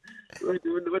 We're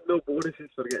doing no bonuses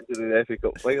for getting to the FA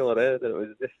Cup final or anything. It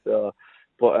was just,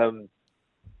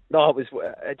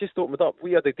 it just opened up.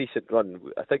 We had a decent run.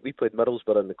 I think we played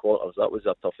Middlesbrough in the quarters. That was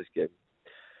our toughest game.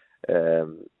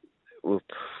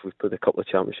 We've played a couple of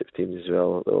championship teams as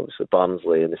well. Obviously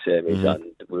Barnsley in the semis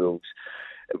and Wolves.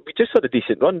 We just had a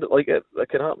decent run. Like it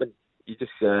can happen. You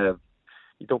just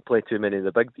you don't play too many of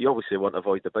the big. You obviously want to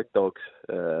avoid the big dogs,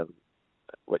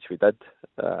 which we did.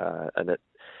 And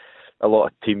a lot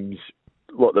of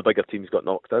the bigger teams got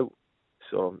knocked out.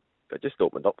 So it just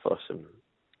opened up for us, and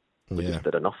we just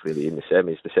did enough really in the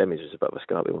semis. The semis was a bit of a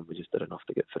scrappy one. We just did enough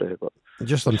to get through, but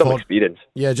just some experience.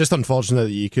 Yeah, just unfortunate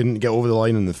that you couldn't get over the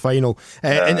line in the final.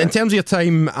 In terms of your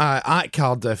time at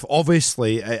Cardiff,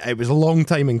 obviously it was a long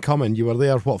time in coming. You were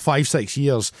there, 5-6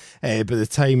 years by the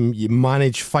time you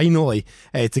managed finally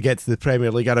to get to the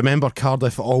Premier League. I remember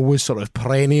Cardiff always sort of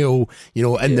perennial,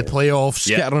 in the playoffs,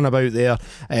 skittering about there.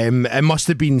 It must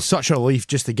have been such a relief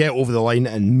just to get over the line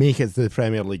and make it to the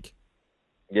Premier League.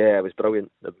 Yeah, it was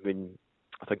brilliant. I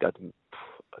think I'd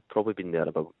probably been there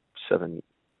about seven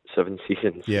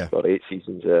seasons or 8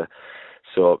 seasons.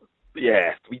 So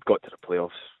yeah, we'd got to the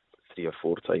playoffs 3 or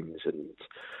 4 times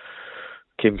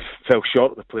and fell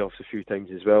short of the playoffs a few times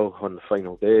as well on the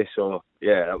final day. So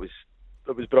yeah, it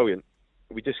was brilliant.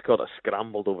 We just got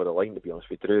scrambled over the line, to be honest.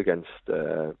 We drew against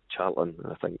Charlton.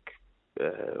 I think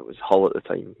it was Hull at the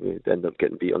time. We ended up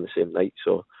getting beat on the same night,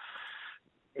 so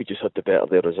we just had the better of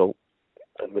their result.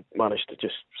 And we managed to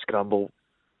just scramble.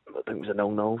 I think it was a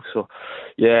 0-0. So,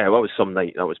 yeah, that was some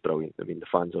night. That was brilliant. I mean, the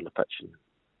fans on the pitch,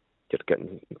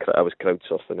 and I was crowd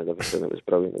surfing and everything. It was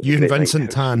brilliant. You and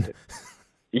Vincent Tan.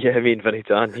 Yeah, me and Vinny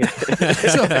Tan, yeah.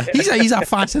 So he's a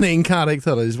fascinating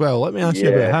character as well. Let me ask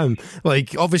you about him.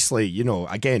 Like, obviously,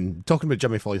 again, talking about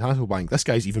Jimmy Floyd Hasselbank, this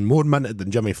guy's even more minted than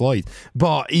Jimmy Floyd.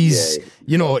 But he's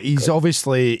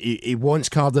obviously, he wants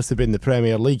Cardiff to be in the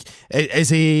Premier League. Is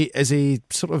he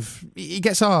sort of, he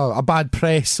gets a bad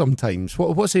press sometimes.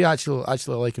 What's he actually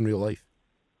like in real life?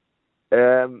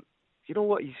 You know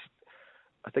what?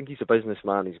 I think he's a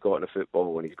businessman. He's got into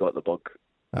football and he's got the bug.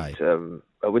 Aye.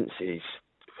 I wouldn't say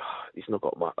he's not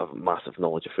got a massive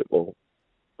knowledge of football.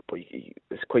 But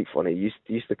it's quite funny. He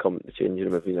used to come to the changing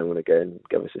room every now and again,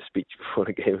 give us a speech before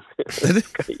a game.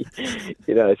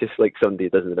 It's just like somebody who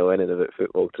doesn't know anything about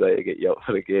football trying to get you up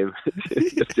for a game.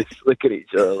 Just look at each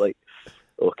other like,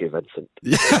 okay, Vincent.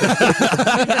 You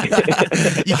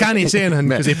can't say anything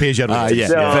because he pays your rent.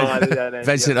 No,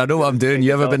 Vincent, I know what I'm doing.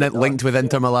 You ever been linked with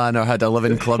Inter Milan or had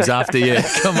 11 clubs after you?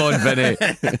 Come on, Vinny.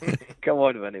 Come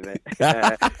on, Vinny, mate.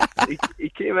 He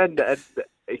came in.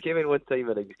 He came in one time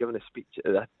and he was giving a speech.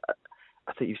 I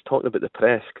think he was talking about the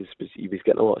press because he was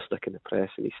getting a lot of stick in the press,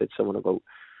 and he said something about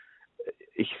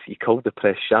he called the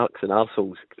press sharks and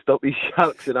arseholes. Stop these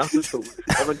sharks and arseholes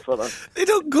coming for us. They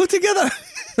don't go together.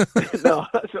 No,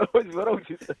 that's what I was wrong.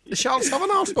 The sharks have an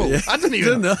arsehole? Yeah. I didn't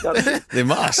even know. They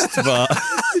must, but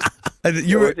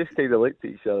you were just kind of looked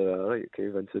at each other. All right, okay,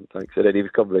 Vincent, thanks. And then he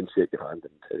was coming in, shake your hand,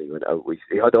 and he went out.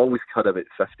 He had always had about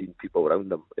 15 people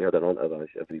around him. He had an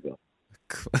entourage everywhere.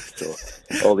 So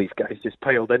all these guys just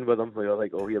piled in with him. We were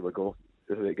like, oh, here we go.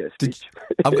 Get a speech.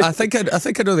 I think I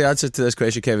know the answer to this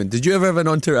question, Kevin. Did you ever have an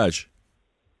entourage?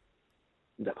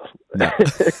 Never. No.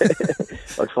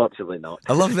 Unfortunately not.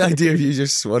 I love the idea of you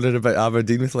just swanning about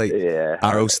Aberdeen with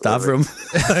Arrow Stavrum.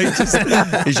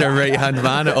 He's your right hand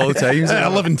man at all times.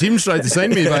 11 teams tried to sign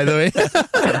me, by the way.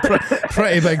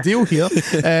 Pretty big deal here.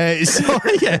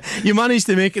 You managed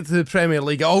to make it to the Premier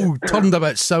League. It all turned a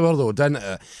bit sour though, didn't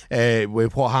it?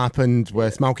 With what happened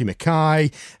with Malky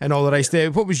Mackay and all the rest of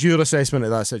it. What was your assessment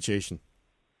of that situation?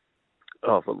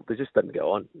 Oh, well, they just didn't get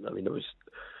on. I mean, it was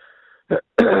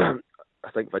I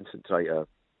think Vincent tried to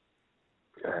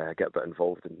get a bit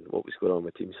involved in what was going on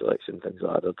with team selection and things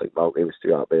like that. I don't think Malky was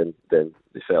too happy, and then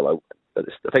they fell out. I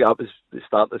think that was the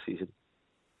start of the season.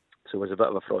 So it was a bit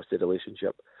of a frosty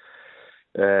relationship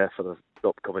for the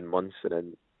upcoming months, and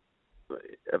then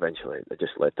eventually it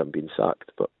just led to him being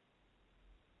sacked. But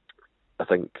I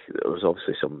think there was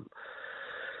obviously some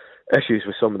issues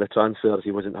with some of the transfers. He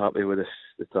wasn't happy with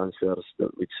the transfers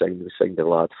that we'd signed. We signed a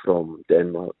lad from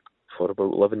Denmark for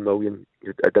about 11 million.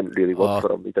 It didn't really work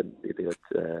for him. He didn't really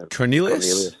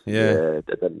Cornelius? Yeah.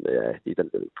 He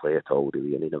didn't really play at all,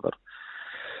 really, and he never.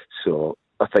 So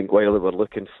I think while they were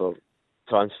looking for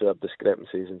transfer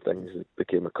discrepancies and things, they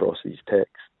came across these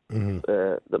texts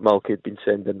that Malky had been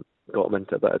sending, got him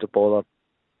into a bit of a bother.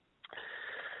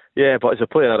 Yeah, but as a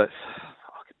player, to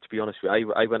be honest with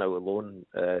you, I went out alone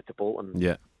to Bolton.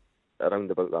 Yeah.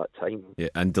 Around about that time. Yeah,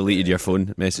 and deleted your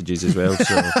phone messages as well.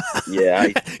 So yeah,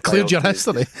 I cleared your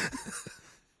history.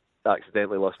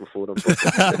 Accidentally lost my phone.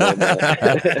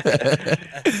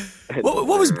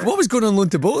 What was going on loan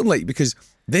to Bolton like? Because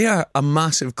they are a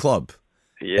massive club.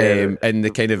 Yeah, and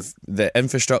the kind of the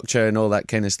infrastructure and all that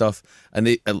kind of stuff, and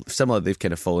they've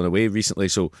kind of fallen away recently.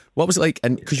 So what was it like?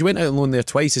 And because you went out on loan there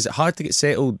twice, is it hard to get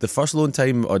settled the first loan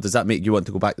time, or does that make you want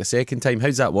to go back the second time? How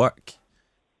does that work?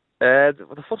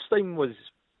 The first time was,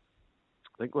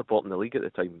 I think we were bottom of the league at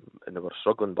the time, and they were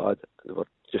struggling bad. They were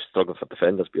just struggling for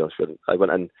defenders, to be honest with you. I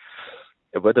went in,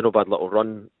 we had a no bad little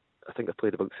run. I think I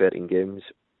played about 13 games.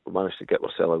 We managed to get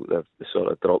ourselves out the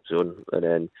sort of drop zone, and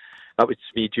then that was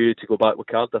me due to go back with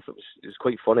Cardiff. It was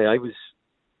quite funny. I was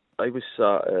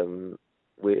sat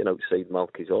waiting outside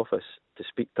Malky's office to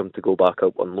speak to him to go back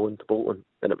out on loan to Bolton,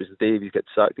 and it was the day he get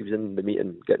sacked. He was in the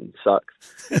meeting getting sacked.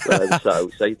 So I was sat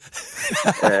outside.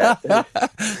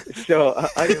 So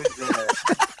I was.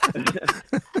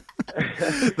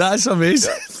 That's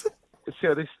amazing.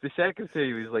 So the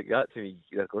secretary was like that to me.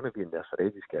 You're going to be in there for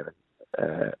ages, Kevin.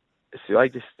 So I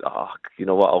just, you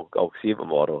know what? I'll see you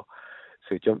tomorrow.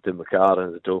 So he jumped in my car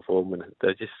and I drove home, and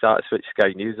I just sat, switched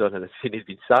Sky News on, and I seen he'd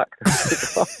been sacked.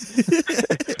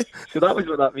 So that was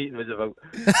what that meeting was about.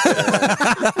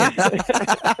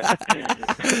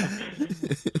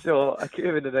 So I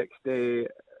came in the next day.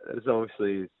 There's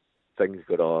obviously things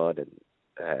going on, and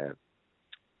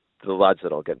the lads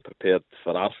are all getting prepared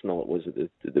for Arsenal. It was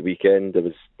at the weekend. There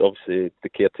was obviously the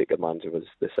caretaker manager was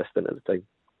the assistant at the time.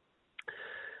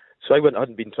 So I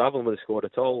hadn't been travelling with the squad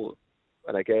at all.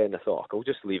 And again, I thought, I'll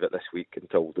just leave it this week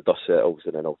until the dust settles,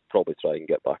 and then I'll probably try and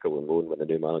get back out on loan when the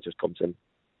new manager comes in.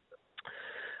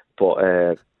 But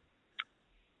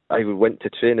I went to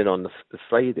training on the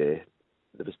Friday.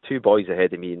 There was two boys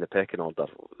ahead of me in the pecking order,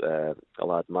 a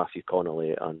lad, Matthew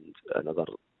Connolly, and another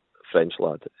French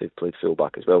lad who played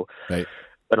fullback as well. Right.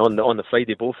 And on the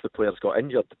Friday, both the players got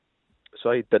injured.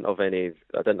 So I didn't have any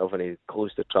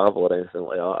clothes to travel or anything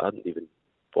like that. I hadn't even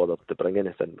bothered to bring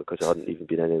anything because I hadn't even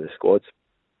been in any of the squads.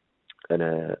 And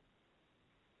the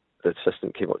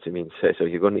assistant came up to me and said, "So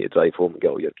you're going to need to drive home and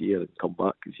get all your gear and come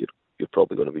back because you're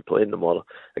probably going to be playing tomorrow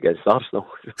against Arsenal."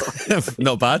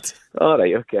 Not bad. All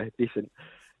right, okay, decent.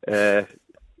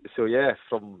 yeah,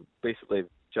 from basically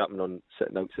Chapman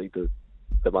sitting outside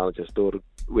the manager's door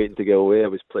waiting to go away, I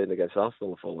was playing against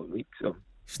Arsenal the following week. So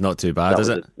It's not too bad, is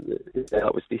it? Yeah,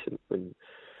 that was decent. And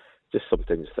just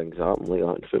sometimes things happen like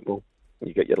that in football.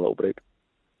 You get your little break.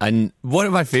 And one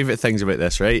of my favourite things about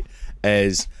this, right,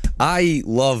 is I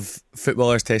love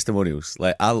footballers' testimonials.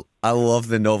 Like I love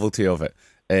the novelty of it.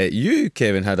 You,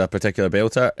 Kevin, had a particular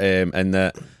belter in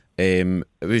that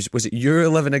was it your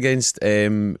 11 against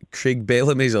Craig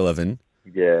Bellamy's 11?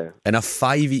 Yeah. In a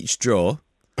 5-each draw.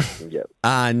 Yeah.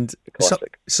 And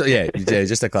classic. So yeah,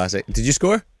 just a classic. Did you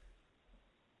score?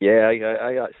 Yeah,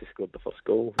 I actually scored the first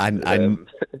goal. And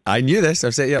I knew this.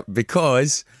 I've set you up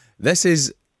because this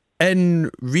is,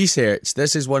 in research,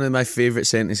 this is one of my favourite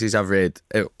sentences I've read.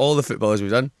 All the footballers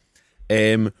we've done.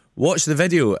 Watch the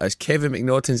video as Kevin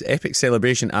McNaughton's epic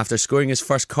celebration after scoring his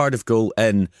first Cardiff goal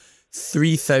in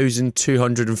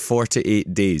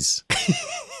 3,248 days.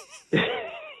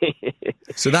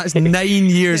 So that's 9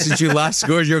 years since you last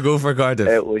scored your goal for Cardiff.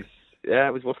 It was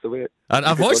worth the wait. And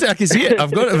I've watched it, I can see it.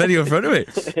 I've got a video in front of me.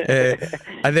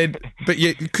 And then, but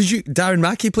because Darren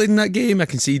Mackey played in that game, I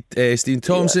can see Stephen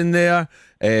Thompson there.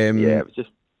 Yeah, it was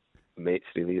just mates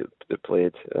really that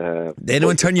played. Did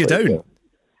anyone turn you down? There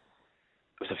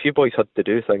was a few boys had to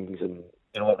do things, and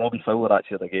you know what, Robbie Fowler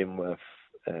actually had a game with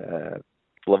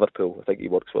Liverpool. I think he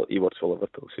works for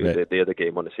Liverpool, so Right. they had a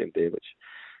game on the same day, which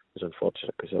was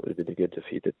unfortunate because that would have been good if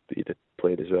he'd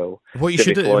played as well. What you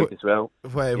Jimmy should have Floyd as well.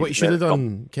 What you should have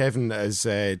done, Kevin, is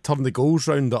turn the goals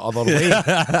round the other way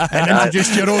and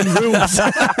introduce your own rules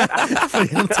for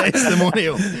your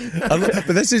testimonial. But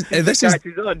this is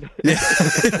Catches on.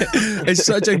 it's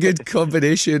such a good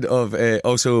combination of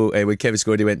also when Kevin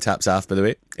scored, he went taps off, by the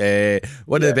way.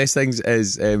 One of the best things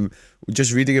is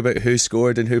just reading about who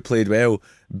scored and who played well.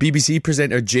 BBC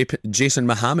presenter Jason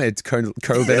Mohammed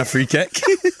curled in a free kick.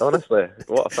 Honestly,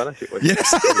 what a finish it was.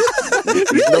 Yes.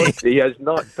 He's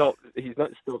not stopped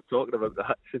talking about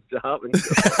that since it happened.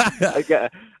 I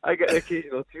get an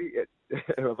occasional tweet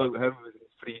about him with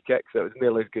his free kicks. It was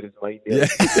nearly as good as mine. Yeah.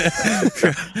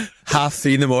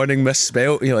 3:30 in the morning,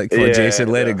 misspelt. You're like, come on, Jason,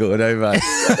 let it go now, man.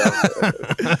 A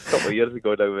couple of years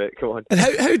ago now, mate. Come on. And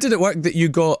how did it work that you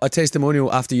got a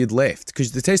testimonial after you'd left?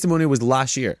 Because the testimonial was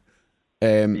last year.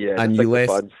 And you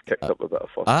left. The fans kicked up a bit of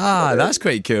fuss. That's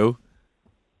quite cool.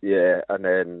 Yeah, and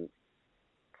then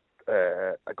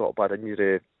I got a bad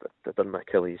injury. I done my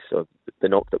Achilles, so they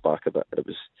knocked it back a bit. And it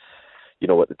was, you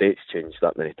know what, the dates changed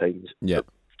that many times. Yeah.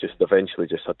 Just eventually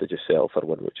had to settle for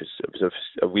one, which was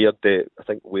a weird day. I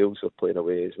think Wales were playing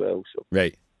away as well, so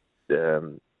right.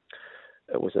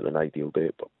 It wasn't an ideal day,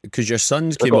 but because your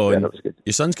sons came on, on and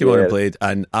played,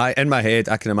 and in my head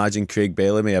I can imagine Craig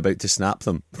Bellamy about to snap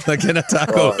them like in a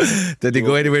tackle. Did he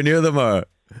go anywhere near them or?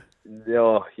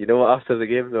 No, you know what? After the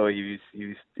game, though, he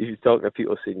was talking to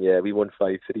people saying, "Yeah, we won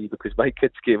 5-3 because my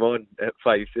kids came on at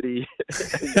 5-3.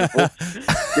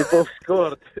 They both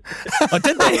scored." Oh,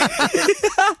 did they?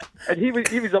 And he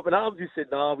was up in arms. He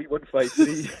said, "Nah, we won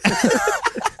 5-3."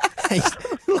 I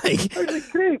was like,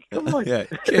 Craig, come on. Yeah,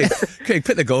 Craig,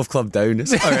 put the golf club down.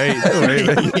 It's all right.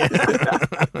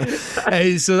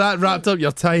 So that wrapped up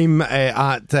your time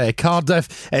at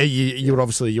Cardiff. You were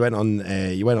obviously you went on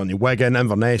to Wigan,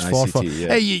 Inverness, Forfar.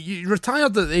 Yeah. You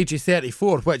retired at the age of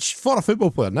 34, which for a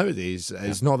football player nowadays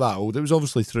is not that old. It was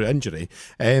obviously through injury.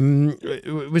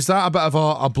 Was that a bit of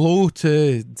a blow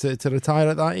to retire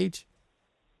at that age?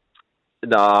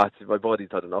 Nah, my body's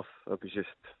had enough. I was just.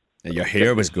 Your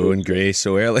hair was going grey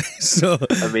so early. So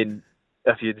I mean,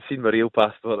 if you'd seen my real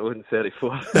passport, I wasn't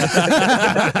 34.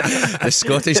 The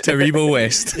Scottish Taribo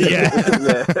West. Yeah.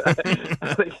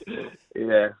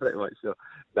 Yeah, pretty much so.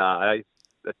 Nah, I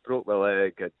broke my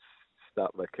leg, I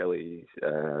snapped my Achilles.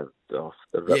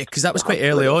 Because that was quite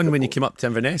early on when you came up to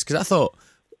Inverness. Because I thought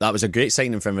that was a great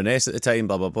signing for Inverness at the time,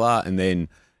 blah, blah, blah. And then,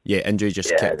 injury just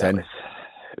kicked in.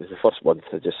 It was the first month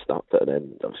I just snapped it, and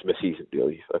then that was my season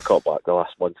really. I caught back the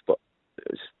last month, but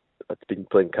I'd been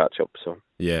playing catch up, so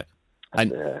yeah.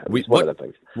 And one of the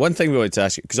things. One thing we wanted to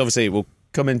ask you, because obviously we'll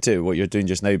come into what you're doing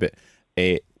just now, but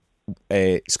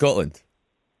Scotland.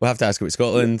 We'll have to ask about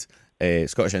Scotland.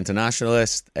 Scottish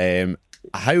internationalist.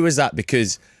 How was that?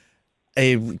 Because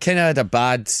kind of had a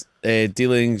bad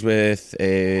dealings with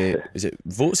is it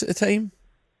Votes at the time?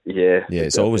 Yeah,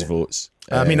 it's always Votes.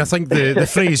 I mean, I think the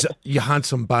phrase "you had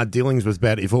some bad dealings with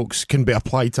Bertie Vogts" can be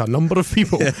applied to a number of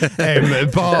people. So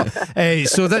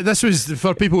this was,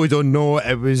 for people who don't know,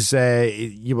 it was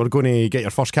you were going to get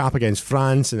your first cap against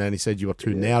France, and then he said you were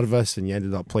too nervous, and you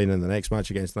ended up playing in the next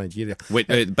match against Nigeria. Wait,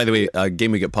 by the way, a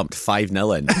game we get pumped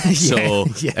 5-0 in. So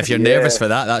if you're nervous for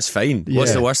that, that's fine.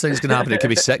 What's the worst thing that's going to happen? It could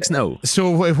be 6-0.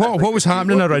 So what was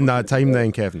happening around that time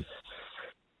then, Kevin?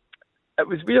 It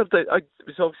was weird. It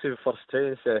was obviously the first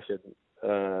training session.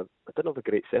 I didn't have a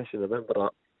great session. I remember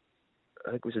that.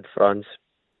 I think it was in France.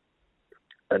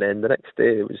 And then the next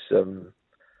day, it was, I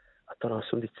don't know,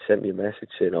 somebody sent me a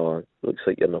message saying, "Oh, it looks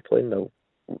like you're not playing now,"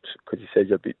 because you said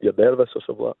you're nervous or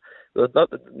something like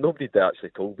that. Nobody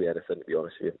actually told me anything, to be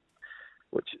honest with you,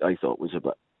 which I thought was a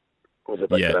bit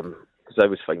grim, because I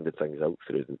was finding things out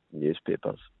through the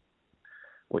newspapers,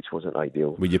 which wasn't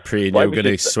ideal. Were you praying you were going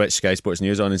to switch Sky Sports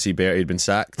News on and see Bertie had been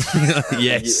sacked?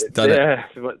 Yes, done it. Yeah,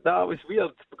 that was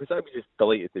weird, because I was just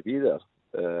delighted to be there.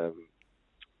 And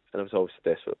I was always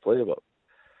desperate to play, but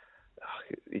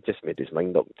he just made his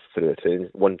mind up through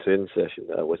one training session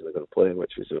that I wasn't going to play,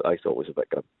 which I thought was a bit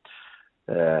grim.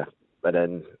 And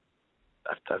then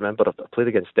I remember I played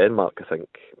against Denmark, I think.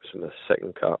 It was in the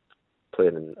second cap,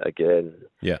 playing again.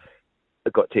 Yeah. I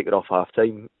got taken off half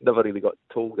time. Never really got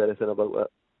told anything about it.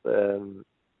 And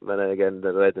then again, I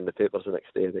read in the papers the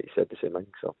next day that he said the same thing.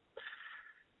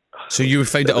 So you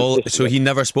found it all. So he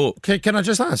never spoke. Can I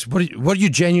just ask? Were you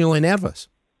genuinely nervous?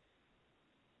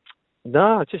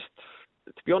 Nah, just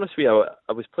to be honest with you,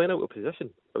 I was playing out of position.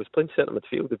 I was playing centre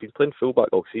midfield. I've been playing fullback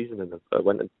all season, and I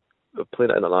went and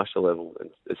playing at international level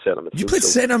in centre midfield. You played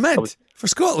centre mid for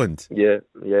Scotland? Yeah.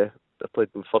 I played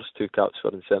the first two caps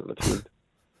for in centre midfield.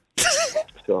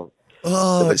 So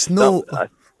I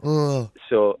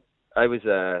was,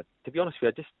 to be honest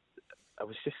with you, I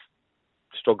was just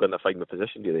struggling to find my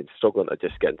position, really, struggling to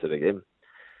just get into the game.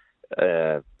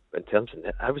 In terms of,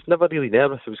 I was never really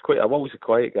nervous. I'm always a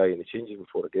quiet guy in the changing room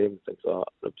before a game and things like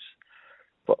that.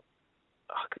 But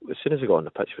as soon as I got on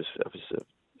the pitch, I was,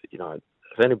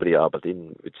 if anybody at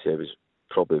Aberdeen would say I was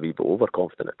probably a wee bit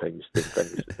overconfident at times, doing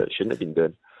things that I shouldn't have been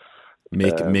doing.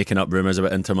 Making up rumours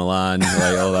about Inter Milan,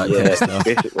 like all that kind of stuff.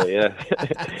 Basically, yeah.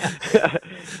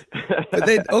 But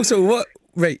then also,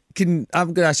 I'm going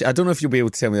to ask you, I don't know if you'll be able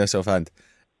to tell me this offhand.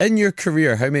 In your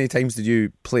career, how many times did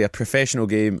you play a professional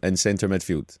game in centre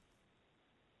midfield?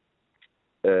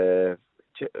 No,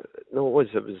 it was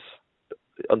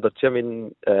under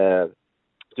Jimmy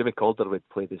Calderwood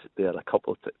played there a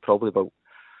couple of probably about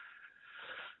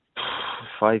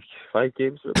 5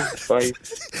 games, maybe 5.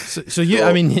 So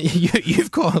I mean, you've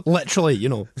got literally,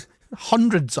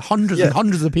 hundreds and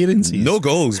hundreds of appearances. No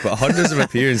goals, but hundreds of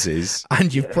appearances.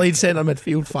 And you've played centre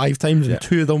midfield 5 times, and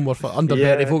 2 of them were under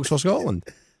Bertie Vogts for Scotland.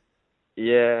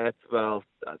 Yeah, well,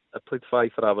 I played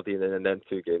 5 for Aberdeen and then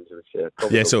 2 games.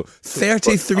 So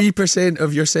 33%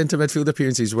 of your centre midfield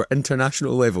appearances were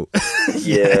international level.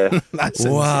 Yeah. That's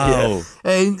wow.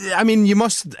 I mean, you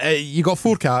got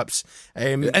 4 caps.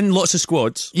 And lots of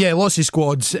squads. Yeah, lots of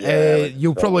squads.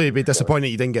 You'll probably be disappointed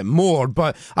you didn't get more,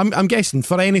 but I'm guessing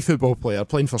for any football player,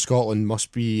 playing for Scotland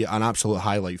must be an absolute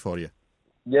highlight for you.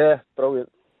 Yeah,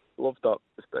 brilliant. Loved that,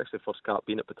 especially first cap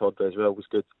being at Pittodrie as well was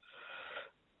good.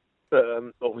 There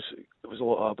was a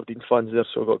lot of Aberdeen fans there,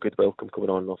 so I got a good welcome coming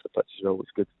on off the pitch as well. It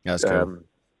was good. That's cool.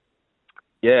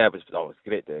 Yeah, it was a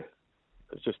great day.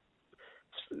 It was just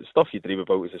stuff you dream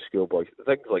about as a schoolboy.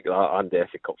 Things like that and the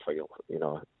FA Cup final,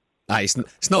 It's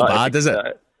not bad, is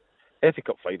it? FA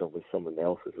Cup final with someone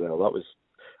else as well.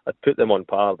 I'd put them on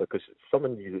par, because it's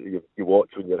something you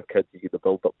watch when you're a kid. You get the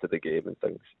build up to the game and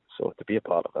things. So to be a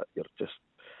part of it, you're just,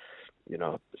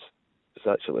 it's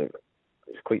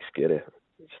quite scary.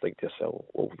 You just think to yourself,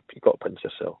 well, you've got to pinch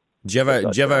yourself. Do you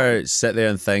ever sit there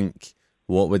and think,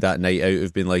 what would that night out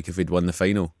have been like if we'd won the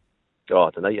final?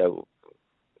 Oh, the night out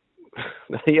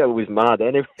was mad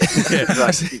anyway.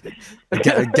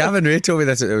 Gavin Ray told me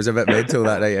this, it was a bit mental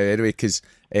that night out anyway, because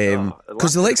the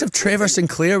likes of Trevor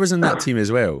Sinclair was in that team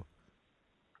as well.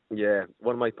 Yeah,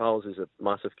 one of my pals is a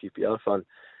massive QPR fan,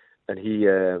 and he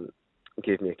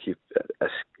gave me a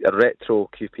retro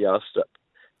QPR strip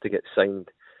to get signed.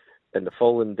 And the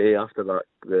following day after that,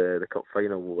 the cup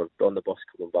final, we were on the bus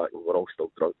coming back, and we were all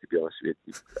still drunk, to be honest with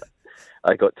you.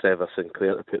 I got Trevor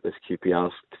Sinclair to put this QPR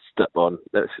strip on.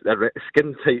 That's a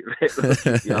skin tight retro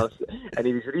QPR, and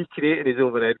he was recreating his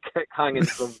overhead kick hanging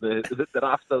from the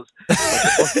rafters.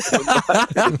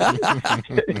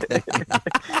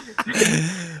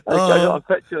 I got a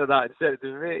picture of that and said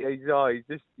to me,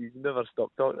 he's never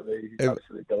stopped talking to me. He's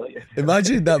absolutely delighted.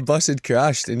 Imagine that bus had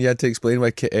crashed and you had to explain why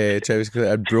Trevor Sinclair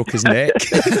had broke his neck.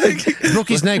 Broke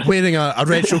his neck wearing a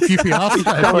retro QPR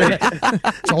strip.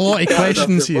 It's a lot of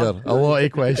questions here. A lot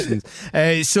of questions.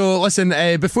 So listen,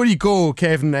 before you go,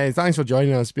 Kevin, thanks for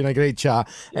joining us. It's been a great chat.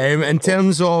 In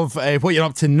terms of what you're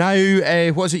up to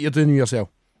now, what is it you're doing with yourself?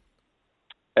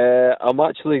 I'm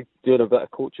actually doing a bit of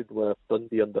coaching with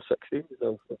Dundee under-16s.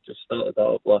 I've just started that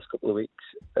up the last couple of weeks.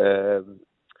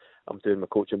 I'm doing my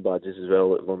coaching badges as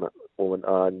well at the moment,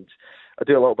 and I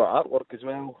do a little bit of artwork as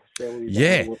well.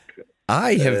 Yeah,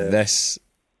 I have this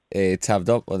tabbed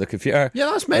up on the computer. Yeah,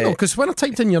 that's mental, because when I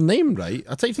typed in your name, right,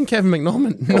 I typed in Kevin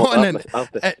McNaughton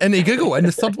into Google, and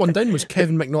the third one down was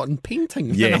Kevin McNaughton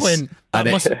painting. Yes, and I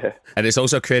went, and it's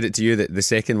also a credit to you that the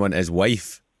second one is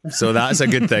wife. So that's a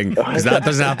good thing, because that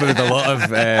doesn't happen with a lot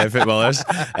of footballers.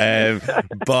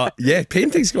 But yeah,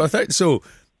 painting's got a thing. So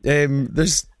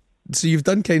so you've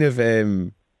done kind of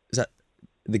is that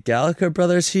the Gallagher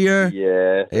brothers here?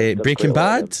 Yeah. Breaking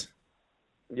Bad.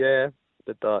 Yeah,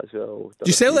 did that as well.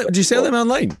 Do you sell them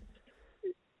online?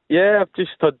 Yeah, I've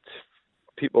just had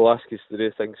people ask us to do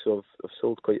things, so I've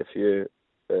sold quite a few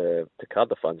to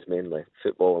Cardiff fans mainly,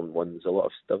 football and ones.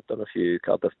 I've done a few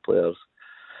Cardiff players.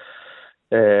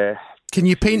 Can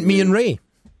you paint me and Ray?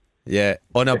 Yeah,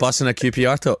 on a bus in a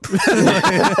QPR top.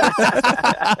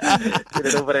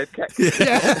 An overhead kick.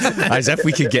 Yeah. As if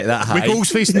we could get that high. With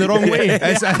goals facing the wrong way.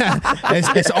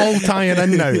 It's all tying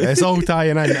in now. It's all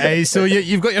tying in. So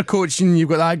you've got your coaching, you've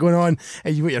got that going on,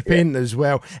 and you've got your painting as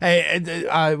well.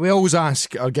 We always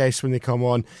ask our guests when they come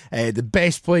on the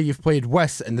best player you've played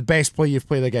with and the best player you've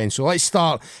played against. So let's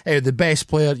start the best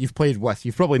player you've played with.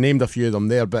 You've probably named a few of them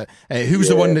there, but who's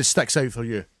the one that sticks out for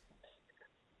you?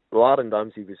 Well, Aaron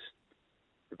Ramsey was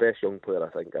the best young player I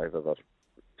think I've ever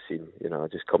seen.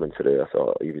 Just coming through, I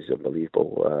thought he was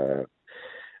unbelievable.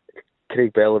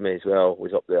 Craig Bellamy as well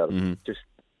was up there. Mm-hmm. Just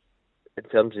in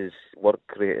terms of his work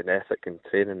rate and ethic and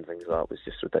training and things like that was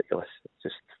just ridiculous. He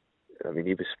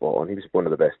was spot on. He was one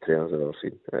of the best trainers I've ever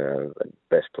seen.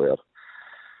 Best player.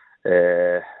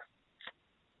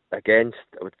 Against,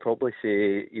 I would probably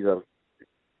say either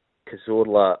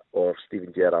Cazorla or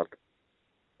Steven Gerrard.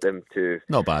 Them two.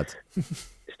 Not bad.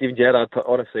 Steven Gerrard,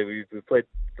 honestly, we played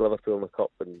Liverpool in the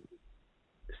Cup, and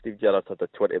Steven Gerrard had a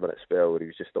 20-minute spell where he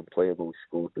was just unplayable,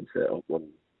 scored and set up one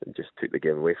and just took the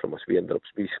game away from us. We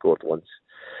scored once.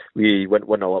 We went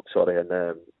 1-0 up, and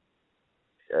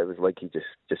it was like he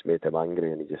just made him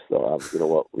angry, and he just thought, you know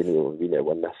what, we need to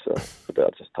win this, so we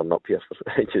better just turn up here.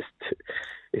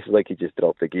 It's like he just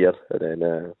dropped the gear, and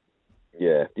then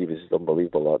he was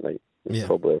unbelievable that night. It was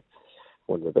probably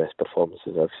one of the best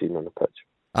performances I've seen on the pitch.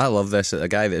 I love this. A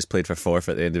guy that's played for Forth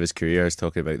at the end of his career is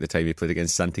talking about the time he played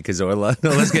against Santi Cazorla and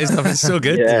all this kind of stuff. It's so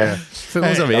good. Yeah.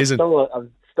 Football's amazing.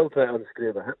 I'm still trying to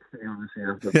unscrew the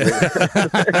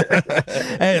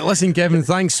hips. Listen, Kevin,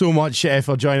 thanks so much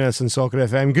for joining us on Soccer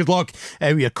FM. Good luck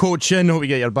with your coaching. Hope you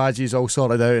get your badges all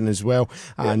sorted out and as well,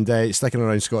 and sticking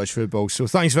around Scottish football. So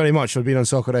thanks very much for being on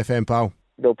Soccer FM, pal.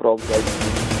 No problem, guys.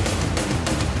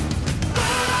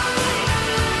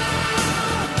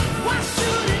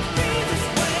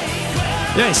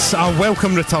 Yes, a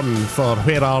welcome return for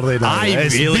Where Are They Now?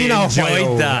 It's really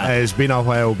enjoyed that. It's been a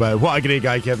while, but what a great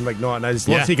guy Kevin McNaughton is.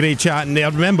 Lots of great chatting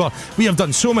there. Remember, we have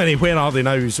done so many Where Are They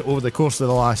Nows over the course of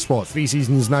the last, 3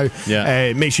 seasons now.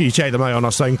 Make sure you check them out on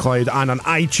our SoundCloud and on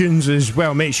iTunes as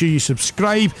well. Make sure you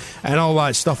subscribe and all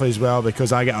that stuff as well,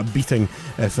 because I get a beating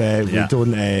if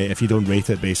you don't rate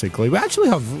it, basically. We actually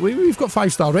we've got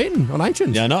 5-star rating on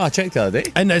iTunes. Yeah, no, I checked the other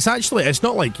day. And it's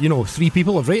not like, 3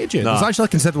 people have rated you. No. There's actually a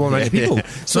considerable amount of people.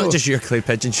 It's not just your clay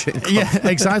pigeon shooting club. Yeah,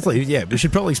 exactly. Yeah, we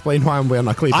should probably explain why I'm wearing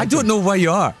a clay pigeon. I don't know why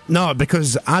you are. No,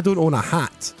 because I don't own a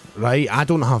hat, right? I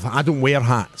don't wear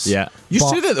hats. Yeah. You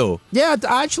should it though. Yeah,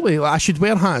 actually, I should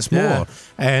wear hats more.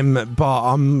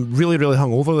 But I'm really, really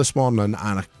hungover this morning,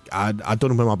 and I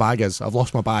don't know where my bag is. I've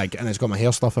lost my bag, and it's got my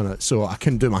hair stuff in it, so I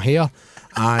couldn't do my hair.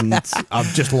 And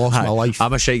I've just lost my life.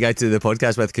 I'm a shy guy to do the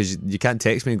podcast with, because you can't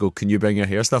text me and go, can you bring your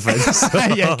hair stuff in? So.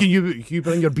 Yeah, can you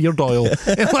bring your beard oil?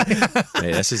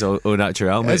 Hey, this is au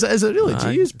natural, mate. Is it really?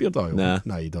 Do you use beard oil? Nah.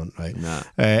 No, you don't, right? Nah.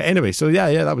 Anyway, so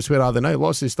that was Where Are They Now?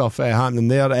 Lots of stuff happening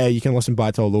there. You can listen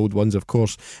back to all the old ones, of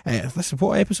course. Listen,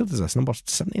 what episode is this? Number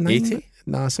 79? 80?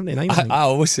 Nah, 79. I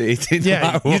always say 80.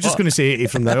 Yeah, you're just going to say 80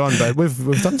 from now on, but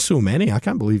we've done so many. I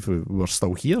can't believe we're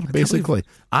still here, basically.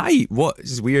 What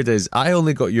is weird is I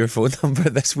only got your phone number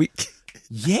this week.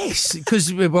 Yes,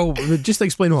 because, well, just to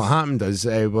explain what happened is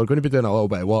we're going to be doing a little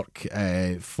bit of work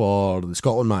for the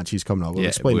Scotland matches coming up. We'll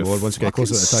explain more once we get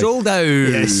closer to the time. Sold out.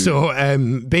 Yeah, so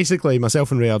basically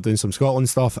myself and Ray are doing some Scotland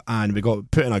stuff, and we got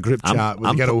put in a group chat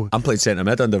with the girl. I'm playing centre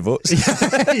mid under votes. With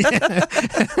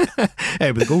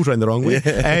the goals round the wrong way.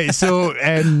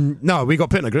 No, we got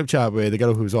put in a group chat with the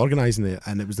girl who was organising it,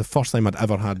 and it was the first time I'd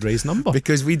ever had Ray's number.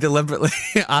 Because we deliberately,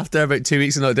 after about 2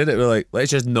 weeks and not did it, we were like,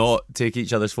 let's just not take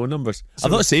each other's phone numbers. I've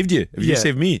not saved you. Have you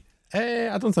saved me?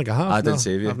 I don't think I have. I didn't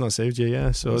save you. I've not saved you, yeah.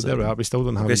 So there we are. We still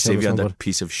don't have I'm going to save you under number. a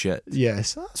piece of shit.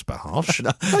 Yes, that's a bit harsh.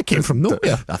 That came from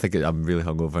nowhere. I think I'm really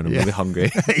hungover and I'm really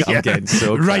hungry. I'm getting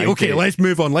so right, cranky. okay, let's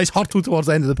move on. Let's hurtle towards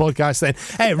the end of the podcast then.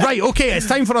 Right, okay, it's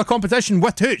time for our competition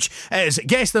with Hooch. It's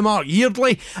Guess the Mark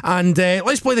Yeardley, and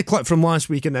let's play the clip from last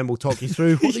week and then we'll talk you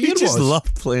through what the year You just was.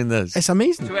 love playing this. It's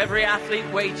amazing. To every athlete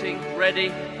waiting,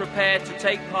 ready, prepared to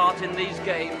take part in these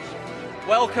games,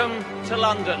 welcome to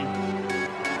London.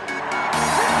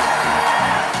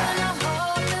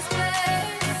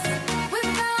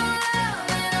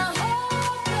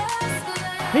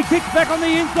 He kicks back on the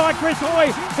inside, Chris Hoy.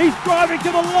 He's driving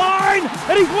to the line,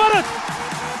 and he's won it.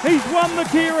 He's won the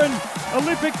Keirin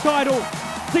Olympic title.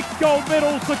 6 gold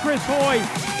medals for Chris Hoy.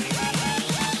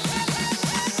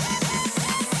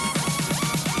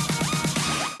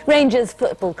 Rangers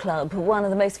Football Club, one of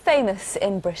the most famous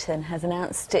in Britain, has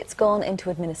announced it's gone into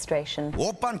administration.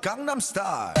 Oppan Gangnam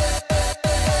Style.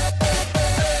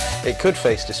 It could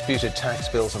face disputed tax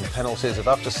bills and penalties of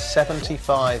up to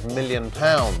 £75 million.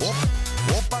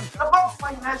 The bottom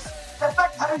line is, the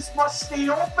big house must stay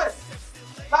open.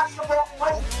 That's the bottom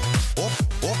line.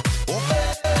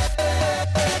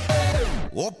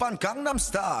 Oppan Gangnam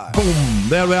Style. Boom,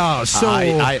 there we are. So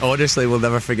I honestly will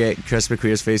never forget Chris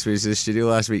McQuare's face when he was in the studio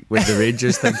last week when the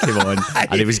Rangers thing came on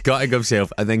and he was gutting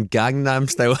himself and then Gangnam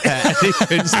Style hit and he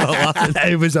couldn't stop laughing.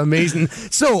 It was amazing.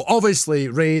 So obviously,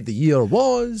 Ray, the year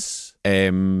was...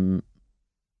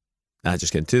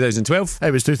 Just kidding. 2012. It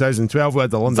was 2012. We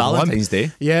had the London Valentine's Day.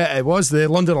 Yeah, it was. The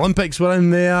London Olympics were in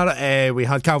there. We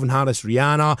had Calvin Harris,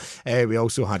 Rihanna. We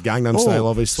also had Gangnam Style,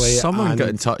 obviously. Someone got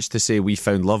in touch to say We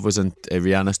Found Love was in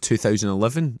Rihanna's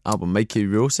 2011 album. Mikey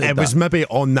Rowe said it was maybe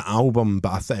on the album,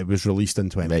 but I think it was released in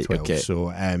 2012. Right, okay. So,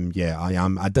 I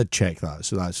did check that,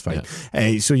 so that's fine.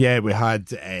 Yeah. We had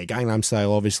Gangnam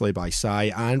Style, obviously, by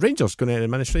Psy, and Rangers going into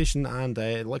administration and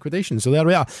liquidation. So there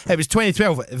we are. It was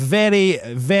 2012. Very,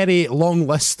 very long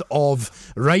list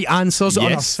of right answers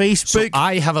on our Facebook. So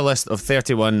I have a list of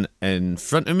 31 in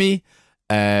front of me.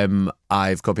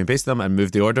 I've copy and pasted them and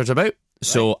moved the orders about.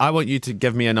 So I want you to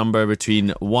give me a number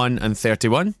between 1 and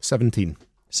 31. 17.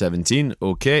 17,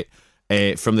 okay.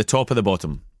 From the top or the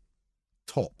bottom?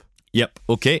 Top. Yep,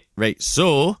 okay. Right,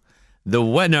 so the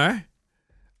winner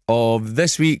of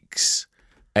this week's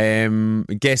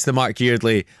Guess the Mark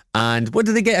Yeardley, and what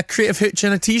did they get? A Creative Hooch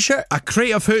and a t-shirt? A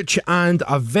Creative Hooch and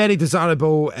a very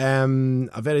desirable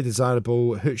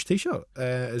Hooch t-shirt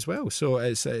as well. So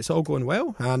it's all going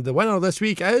well, and the winner this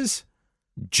week is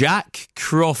Jack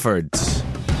Crawford.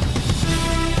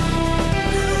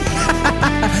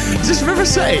 Is this River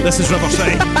City? This is River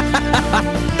City.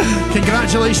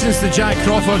 Congratulations to Jack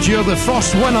Crawford. You're the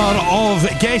first winner of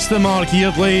Guess the Mark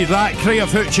Yeardley. That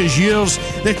Creative Hooch is yours.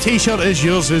 The t-shirt is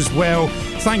yours as well.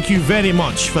 Thank you very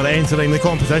much for entering the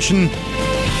competition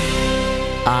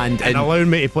and allowing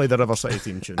me to play the River City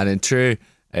theme tune. And in true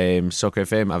Soccer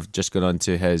FM, I've just gone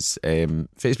onto his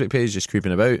Facebook page, just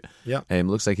creeping about. Yeah.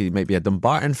 Looks like he might be a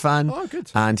Dumbarton fan. Oh,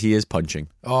 good. And he is punching.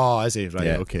 Oh, is he? Right,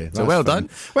 Yeah. okay. So well done.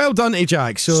 Well done to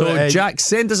Jack. So Jack,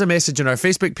 send us a message on our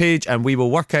Facebook page and we will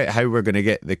work out how we're going to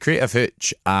get the Creative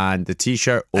Hooch and the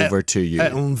t-shirt over to you.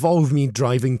 It'll involve me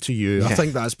driving to you. I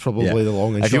think that's probably the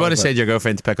long and short. If you want to of it. send your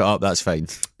girlfriend to pick it up, that's fine.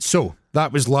 So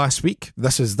that was last week.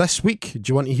 This is this week. Do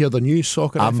you want to hear the new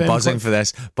Soccer I'm FM buzzing clip? for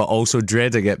this, but also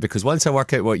dreading it because once I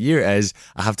work out what year it is,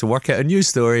 I have to work out a news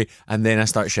story and then I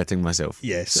start shitting myself.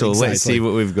 Yes, So let's exactly. see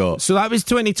what we've got. So that was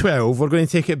 2012. We're going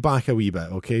to take it back a wee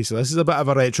bit, okay? So this is a bit of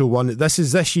a retro one. This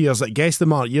is this year's Guess the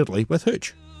Mark Yeardley with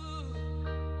Hooch.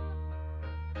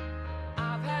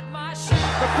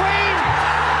 The Queen!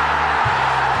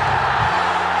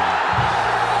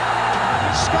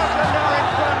 Scotland are in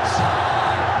front,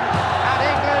 and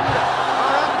England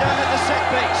are under at the set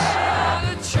piece.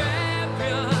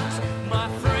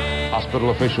 Hospital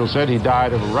officials said he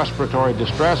died of respiratory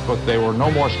distress, but they were no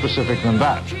more specific than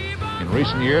that. In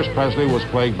recent years, Presley was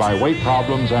plagued by weight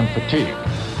problems and fatigue.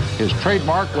 His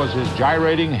trademark was his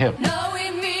gyrating hip. The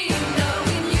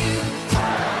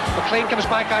McLean comes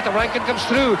back out, Rankin comes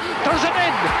through, turns it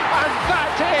in, and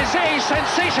that is a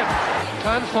sensation.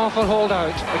 Can Forfar hold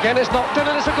out? Again, it's knocked in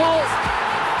and it's a goal.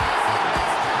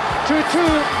 2-2.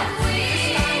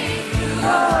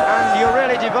 And you're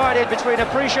really divided between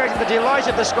appreciating the delight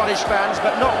of the Scottish fans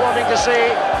but not wanting to see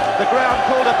the ground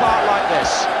pulled apart like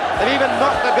this. They've even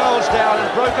knocked the goals down and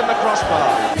broken the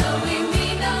crossbar.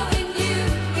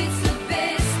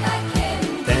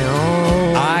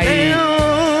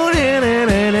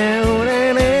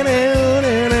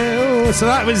 So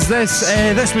that was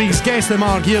this week's Guess the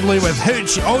Mark Yearly with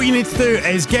Hooch. All you need to do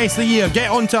is guess the year.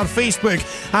 Get onto our Facebook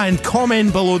and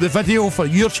comment below the video for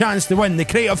your chance to win the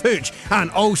crate of Hooch and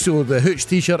also the Hooch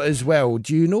t-shirt as well.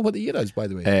 Do you know what the year is, by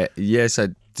the way? Yes, I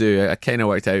do. I kind of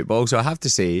worked it out, but also I have to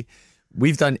say,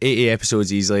 we've done 80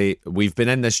 episodes easily. We've been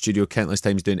in this studio countless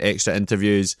times doing extra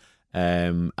interviews,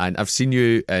 and I've seen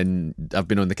you, and I've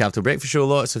been on the Capital Breakfast Show a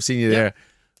lot, so I've seen you there.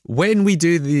 When we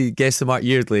do the Guess the Mark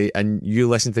Yearly and you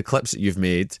listen to clips that you've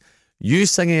made, you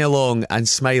singing along and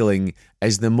smiling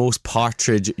is the most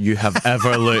Partridge you have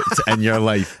ever looked in your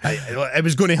life. It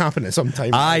was going to happen at some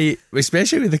time.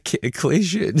 Especially with the clay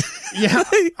shooting. Yeah,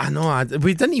 I know.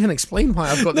 We didn't even explain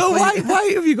why I've got the clay.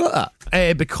 Why have you got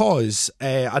that? Because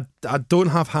I don't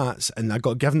have hats, and I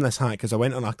got given this hat because I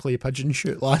went on a clay pigeon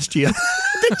shoot last year.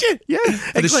 Did you? Yeah.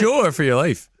 For the show or for your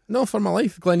life? No, for my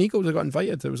life. Glen Eagles, I got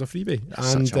invited. It was a freebie.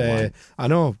 Such a I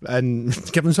know. And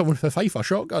giving someone with a fife a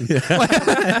shotgun.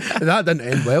 That didn't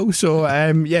end well. So,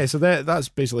 so that's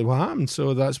basically what happened.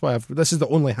 So that's why this is the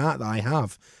only hat that I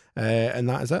have. And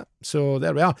that is it. So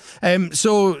there we are.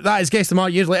 So that is Guess the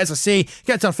Mark Yearly. As I say,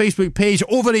 get to our Facebook page.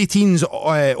 Over 18s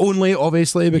only,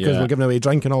 obviously, because we're giving away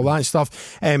drink and all that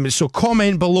stuff. So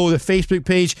comment below the Facebook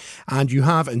page, and you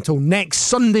have until next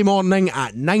Sunday morning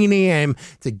at 9 a.m.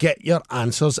 to get your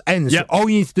answers in. So all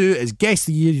you need to do is guess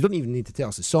the year. You don't even need to tell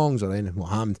us the songs or anything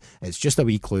what happened. It's just a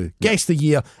wee clue. Guess the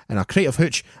year, and a crate of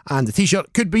Hooch and the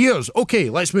t-shirt could be yours. Okay,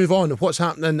 let's move on to what's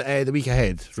happening the week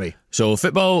ahead, Ray. So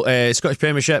football, Scottish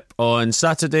Premiership on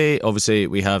Saturday. Obviously,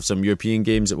 we have some European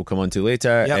games that we'll come on to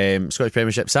later. Scottish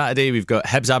Premiership Saturday, we've got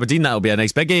Hibs Aberdeen. That'll be a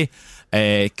nice biggie.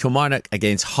 Kilmarnock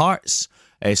against Hearts.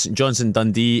 St Johnstone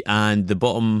Dundee, and the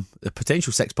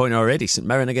potential 6-pointer already, St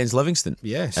Mirren against Livingston.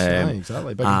 Yes,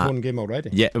 exactly. Big important game already.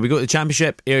 Yeah, we go to the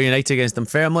Championship. Ayr United against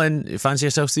Dunfermline. You fancy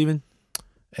yourself, Stephen?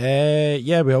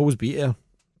 Yeah, we always beat Ayr.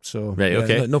 So right,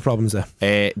 okay, no problems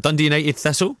there. Dundee United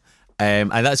Thistle.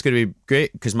 And that's going to be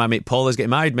great because my mate Paul is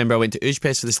getting married. Remember, I went to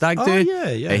Ujpest for the stag do.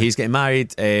 Yeah. He's getting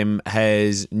married.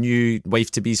 His new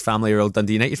wife-to-be's family are all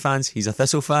Dundee United fans. He's a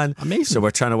Thistle fan. Amazing. So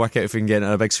we're trying to work out if we can get it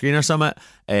on a big screen or something.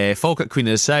 Falkirk Queen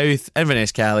of the South,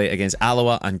 Inverness Cali against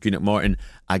Alloa, and Greenock Morton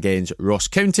against Ross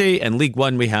County. In League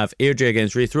One, we have Airdrie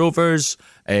against Raith Rovers.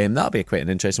 That'll be quite an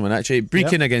interesting one, actually.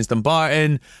 Brechin against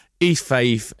Dumbarton. East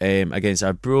Fife against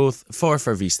Arbroath,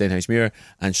 Forfar v Stenhousemuir,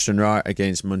 and Stranraer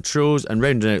against Montrose. And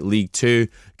rounding out League 2,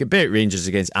 get Berwick Rangers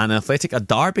against Anna Athletic, a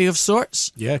derby of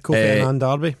sorts. Yeah, Kofi Annan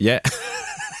derby. Yeah.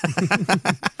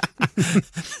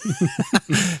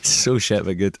 So shit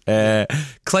but good.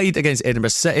 Clyde against Edinburgh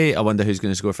City. I wonder who's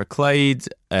going to score for Clyde.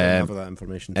 Don't have that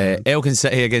information. Elgin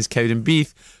City against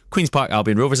Cowdenbeath. Queen's Park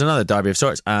Albion Rovers, another derby of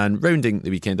sorts. And rounding the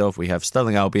weekend off, we have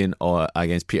Stirling Albion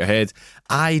against Peterhead.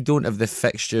 I don't have the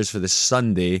fixtures for the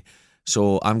Sunday,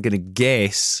 so I'm going to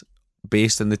guess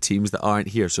based on the teams that aren't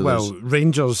here. So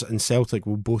Rangers and Celtic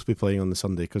will both be playing on the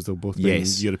Sunday because they'll both be in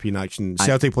European action.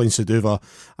 Celtic playing Suduva,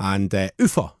 and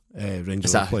Ufa.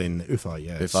 Rangers are playing Ufa,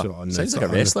 Ufa. So sounds like a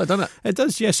wrestler, doesn't it? It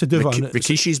does, yes. Suduva.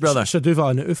 Rikishi's brother. Suduva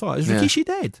and Ufa. Is Rikishi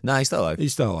dead? Nah, he's still alive.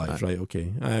 He's still alive, right?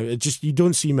 Okay. You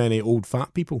don't see many old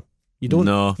fat people. You don't.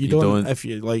 No, you don't.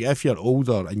 If you're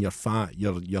older and you're fat,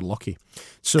 you're lucky.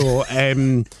 So,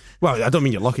 well, I don't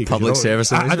mean you're lucky. Public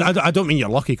service. I don't mean you're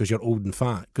lucky because you're old and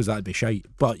fat, because that'd be shite.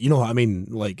 But you know what I mean.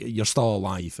 Like, you're still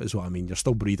alive, is what I mean. You're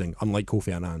still breathing, unlike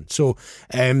Kofi Annan. So,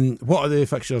 what are the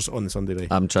fixtures on the Sunday night?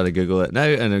 I'm trying to Google it now,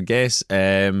 and I guess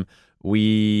it'll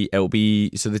be.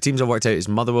 So the teams I've worked out is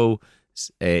Motherwell.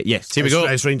 Yes, here we go.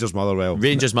 It's Rangers Motherwell.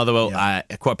 At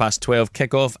 12:15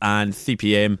 kickoff, and 3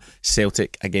 p.m.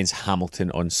 Celtic against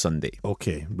Hamilton on Sunday.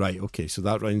 Okay, right. Okay, so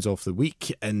that rounds off the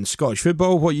week in Scottish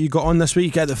football. What you got on this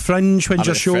week at the Fringe? When's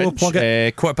your show? Plug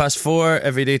it. 4:15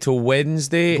 every day till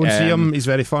Wednesday. Go and see him. He's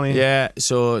very funny. Yeah.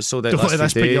 So that don't let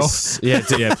this put you off.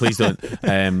 Yeah, please don't.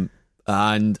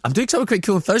 And I'm doing something quite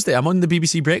cool on Thursday. I'm on the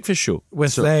BBC Breakfast Show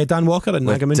with Dan Walker and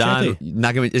Nagaman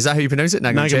Chetty. Is that how you pronounce it?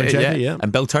 Nagaman Chetty, yeah.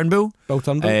 And Bill Turnbull.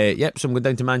 Yep. So I'm going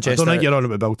down to Manchester. I don't think you're on it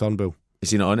with Bill Turnbull. Is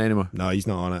he not on it anymore? No, he's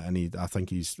not on it, and I think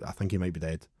he might be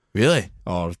dead. Really?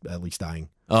 Or at least dying.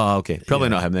 Oh, okay. Probably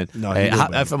not him then. No,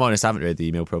 if I'm honest, I haven't read the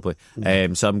email properly.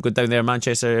 So I'm going down there in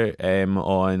Manchester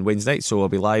on Wednesday night, so I'll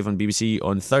be live on BBC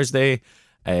on Thursday.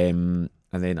 And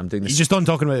then I'm doing this. You're just done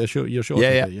talking about your show.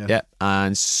 Yeah.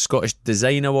 And Scottish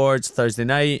Design Awards Thursday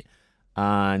night,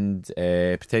 and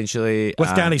potentially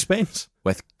with Gary Spence.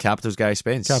 With Capital's Gary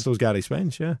Spence.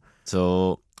 Yeah.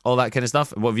 So all that kind of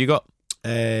stuff. What have you got?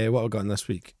 What have I got in this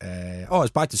week?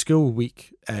 It's back to school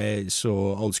week. So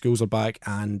all the schools are back,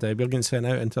 and we're getting sent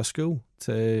out into a school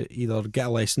to either get a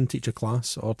lesson, teach a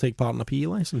class, or take part in a PE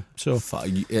lesson. So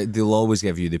they'll always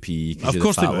give you the PE. Of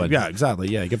course they will. Yeah, exactly.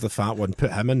 Yeah, give the fat one,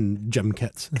 put him in gym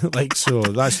kit. So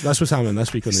that's what's happening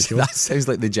this week on the show. That sounds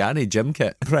like the Janny gym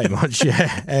kit. Pretty much,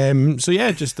 yeah. So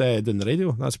yeah, just doing the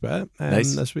radio. That's about it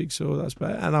nice. This week. So that's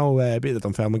about it. And I'll be at the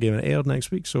Dunfermline game at Ayr next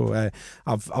week. So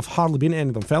I've hardly been to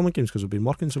any Dunfermline games because I've been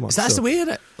working so much. So that's the way,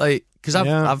 isn't it? Like, because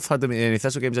I've had them at any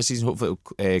Thistle games this season. Hopefully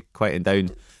it'll quieten down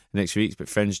next week, but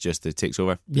Fringe just takes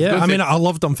over. Yeah, I mean, I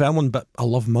love Dunfermline, but I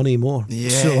love money more. Yeah,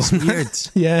 it's weird.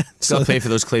 Yeah, got to pay for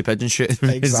those clay pigeon shooting.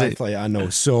 Exactly, I know.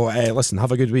 So listen,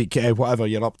 have a good week, whatever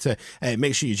you're up to.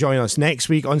 Make sure you join us next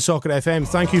week on Soccer FM.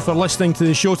 Thank you for listening to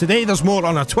the show today. There's more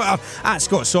on our Twitter at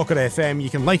Scott Soccer FM. You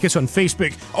can like us on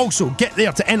Facebook. Also, get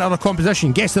there to enter the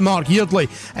competition. Guess the mark yearly.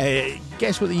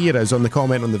 Guess what the year is on the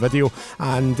comment on the video,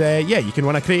 and you can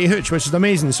win a Crate Hooch, which is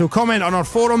amazing. So comment on our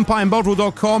forum,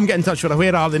 pieandbovril.com. Get in touch with a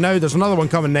Where Are They Now. There's another one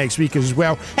coming next week as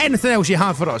well. Anything else you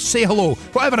have for us, say hello,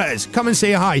 whatever it is, come and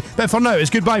say hi. But for now,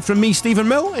 it's goodbye from me, Stephen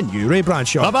Mill, and you, Ray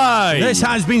Bradshaw. Bye-bye. This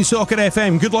has been Soccer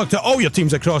FM. Good luck to all your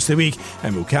teams across the week,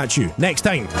 and we'll catch you next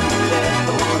time.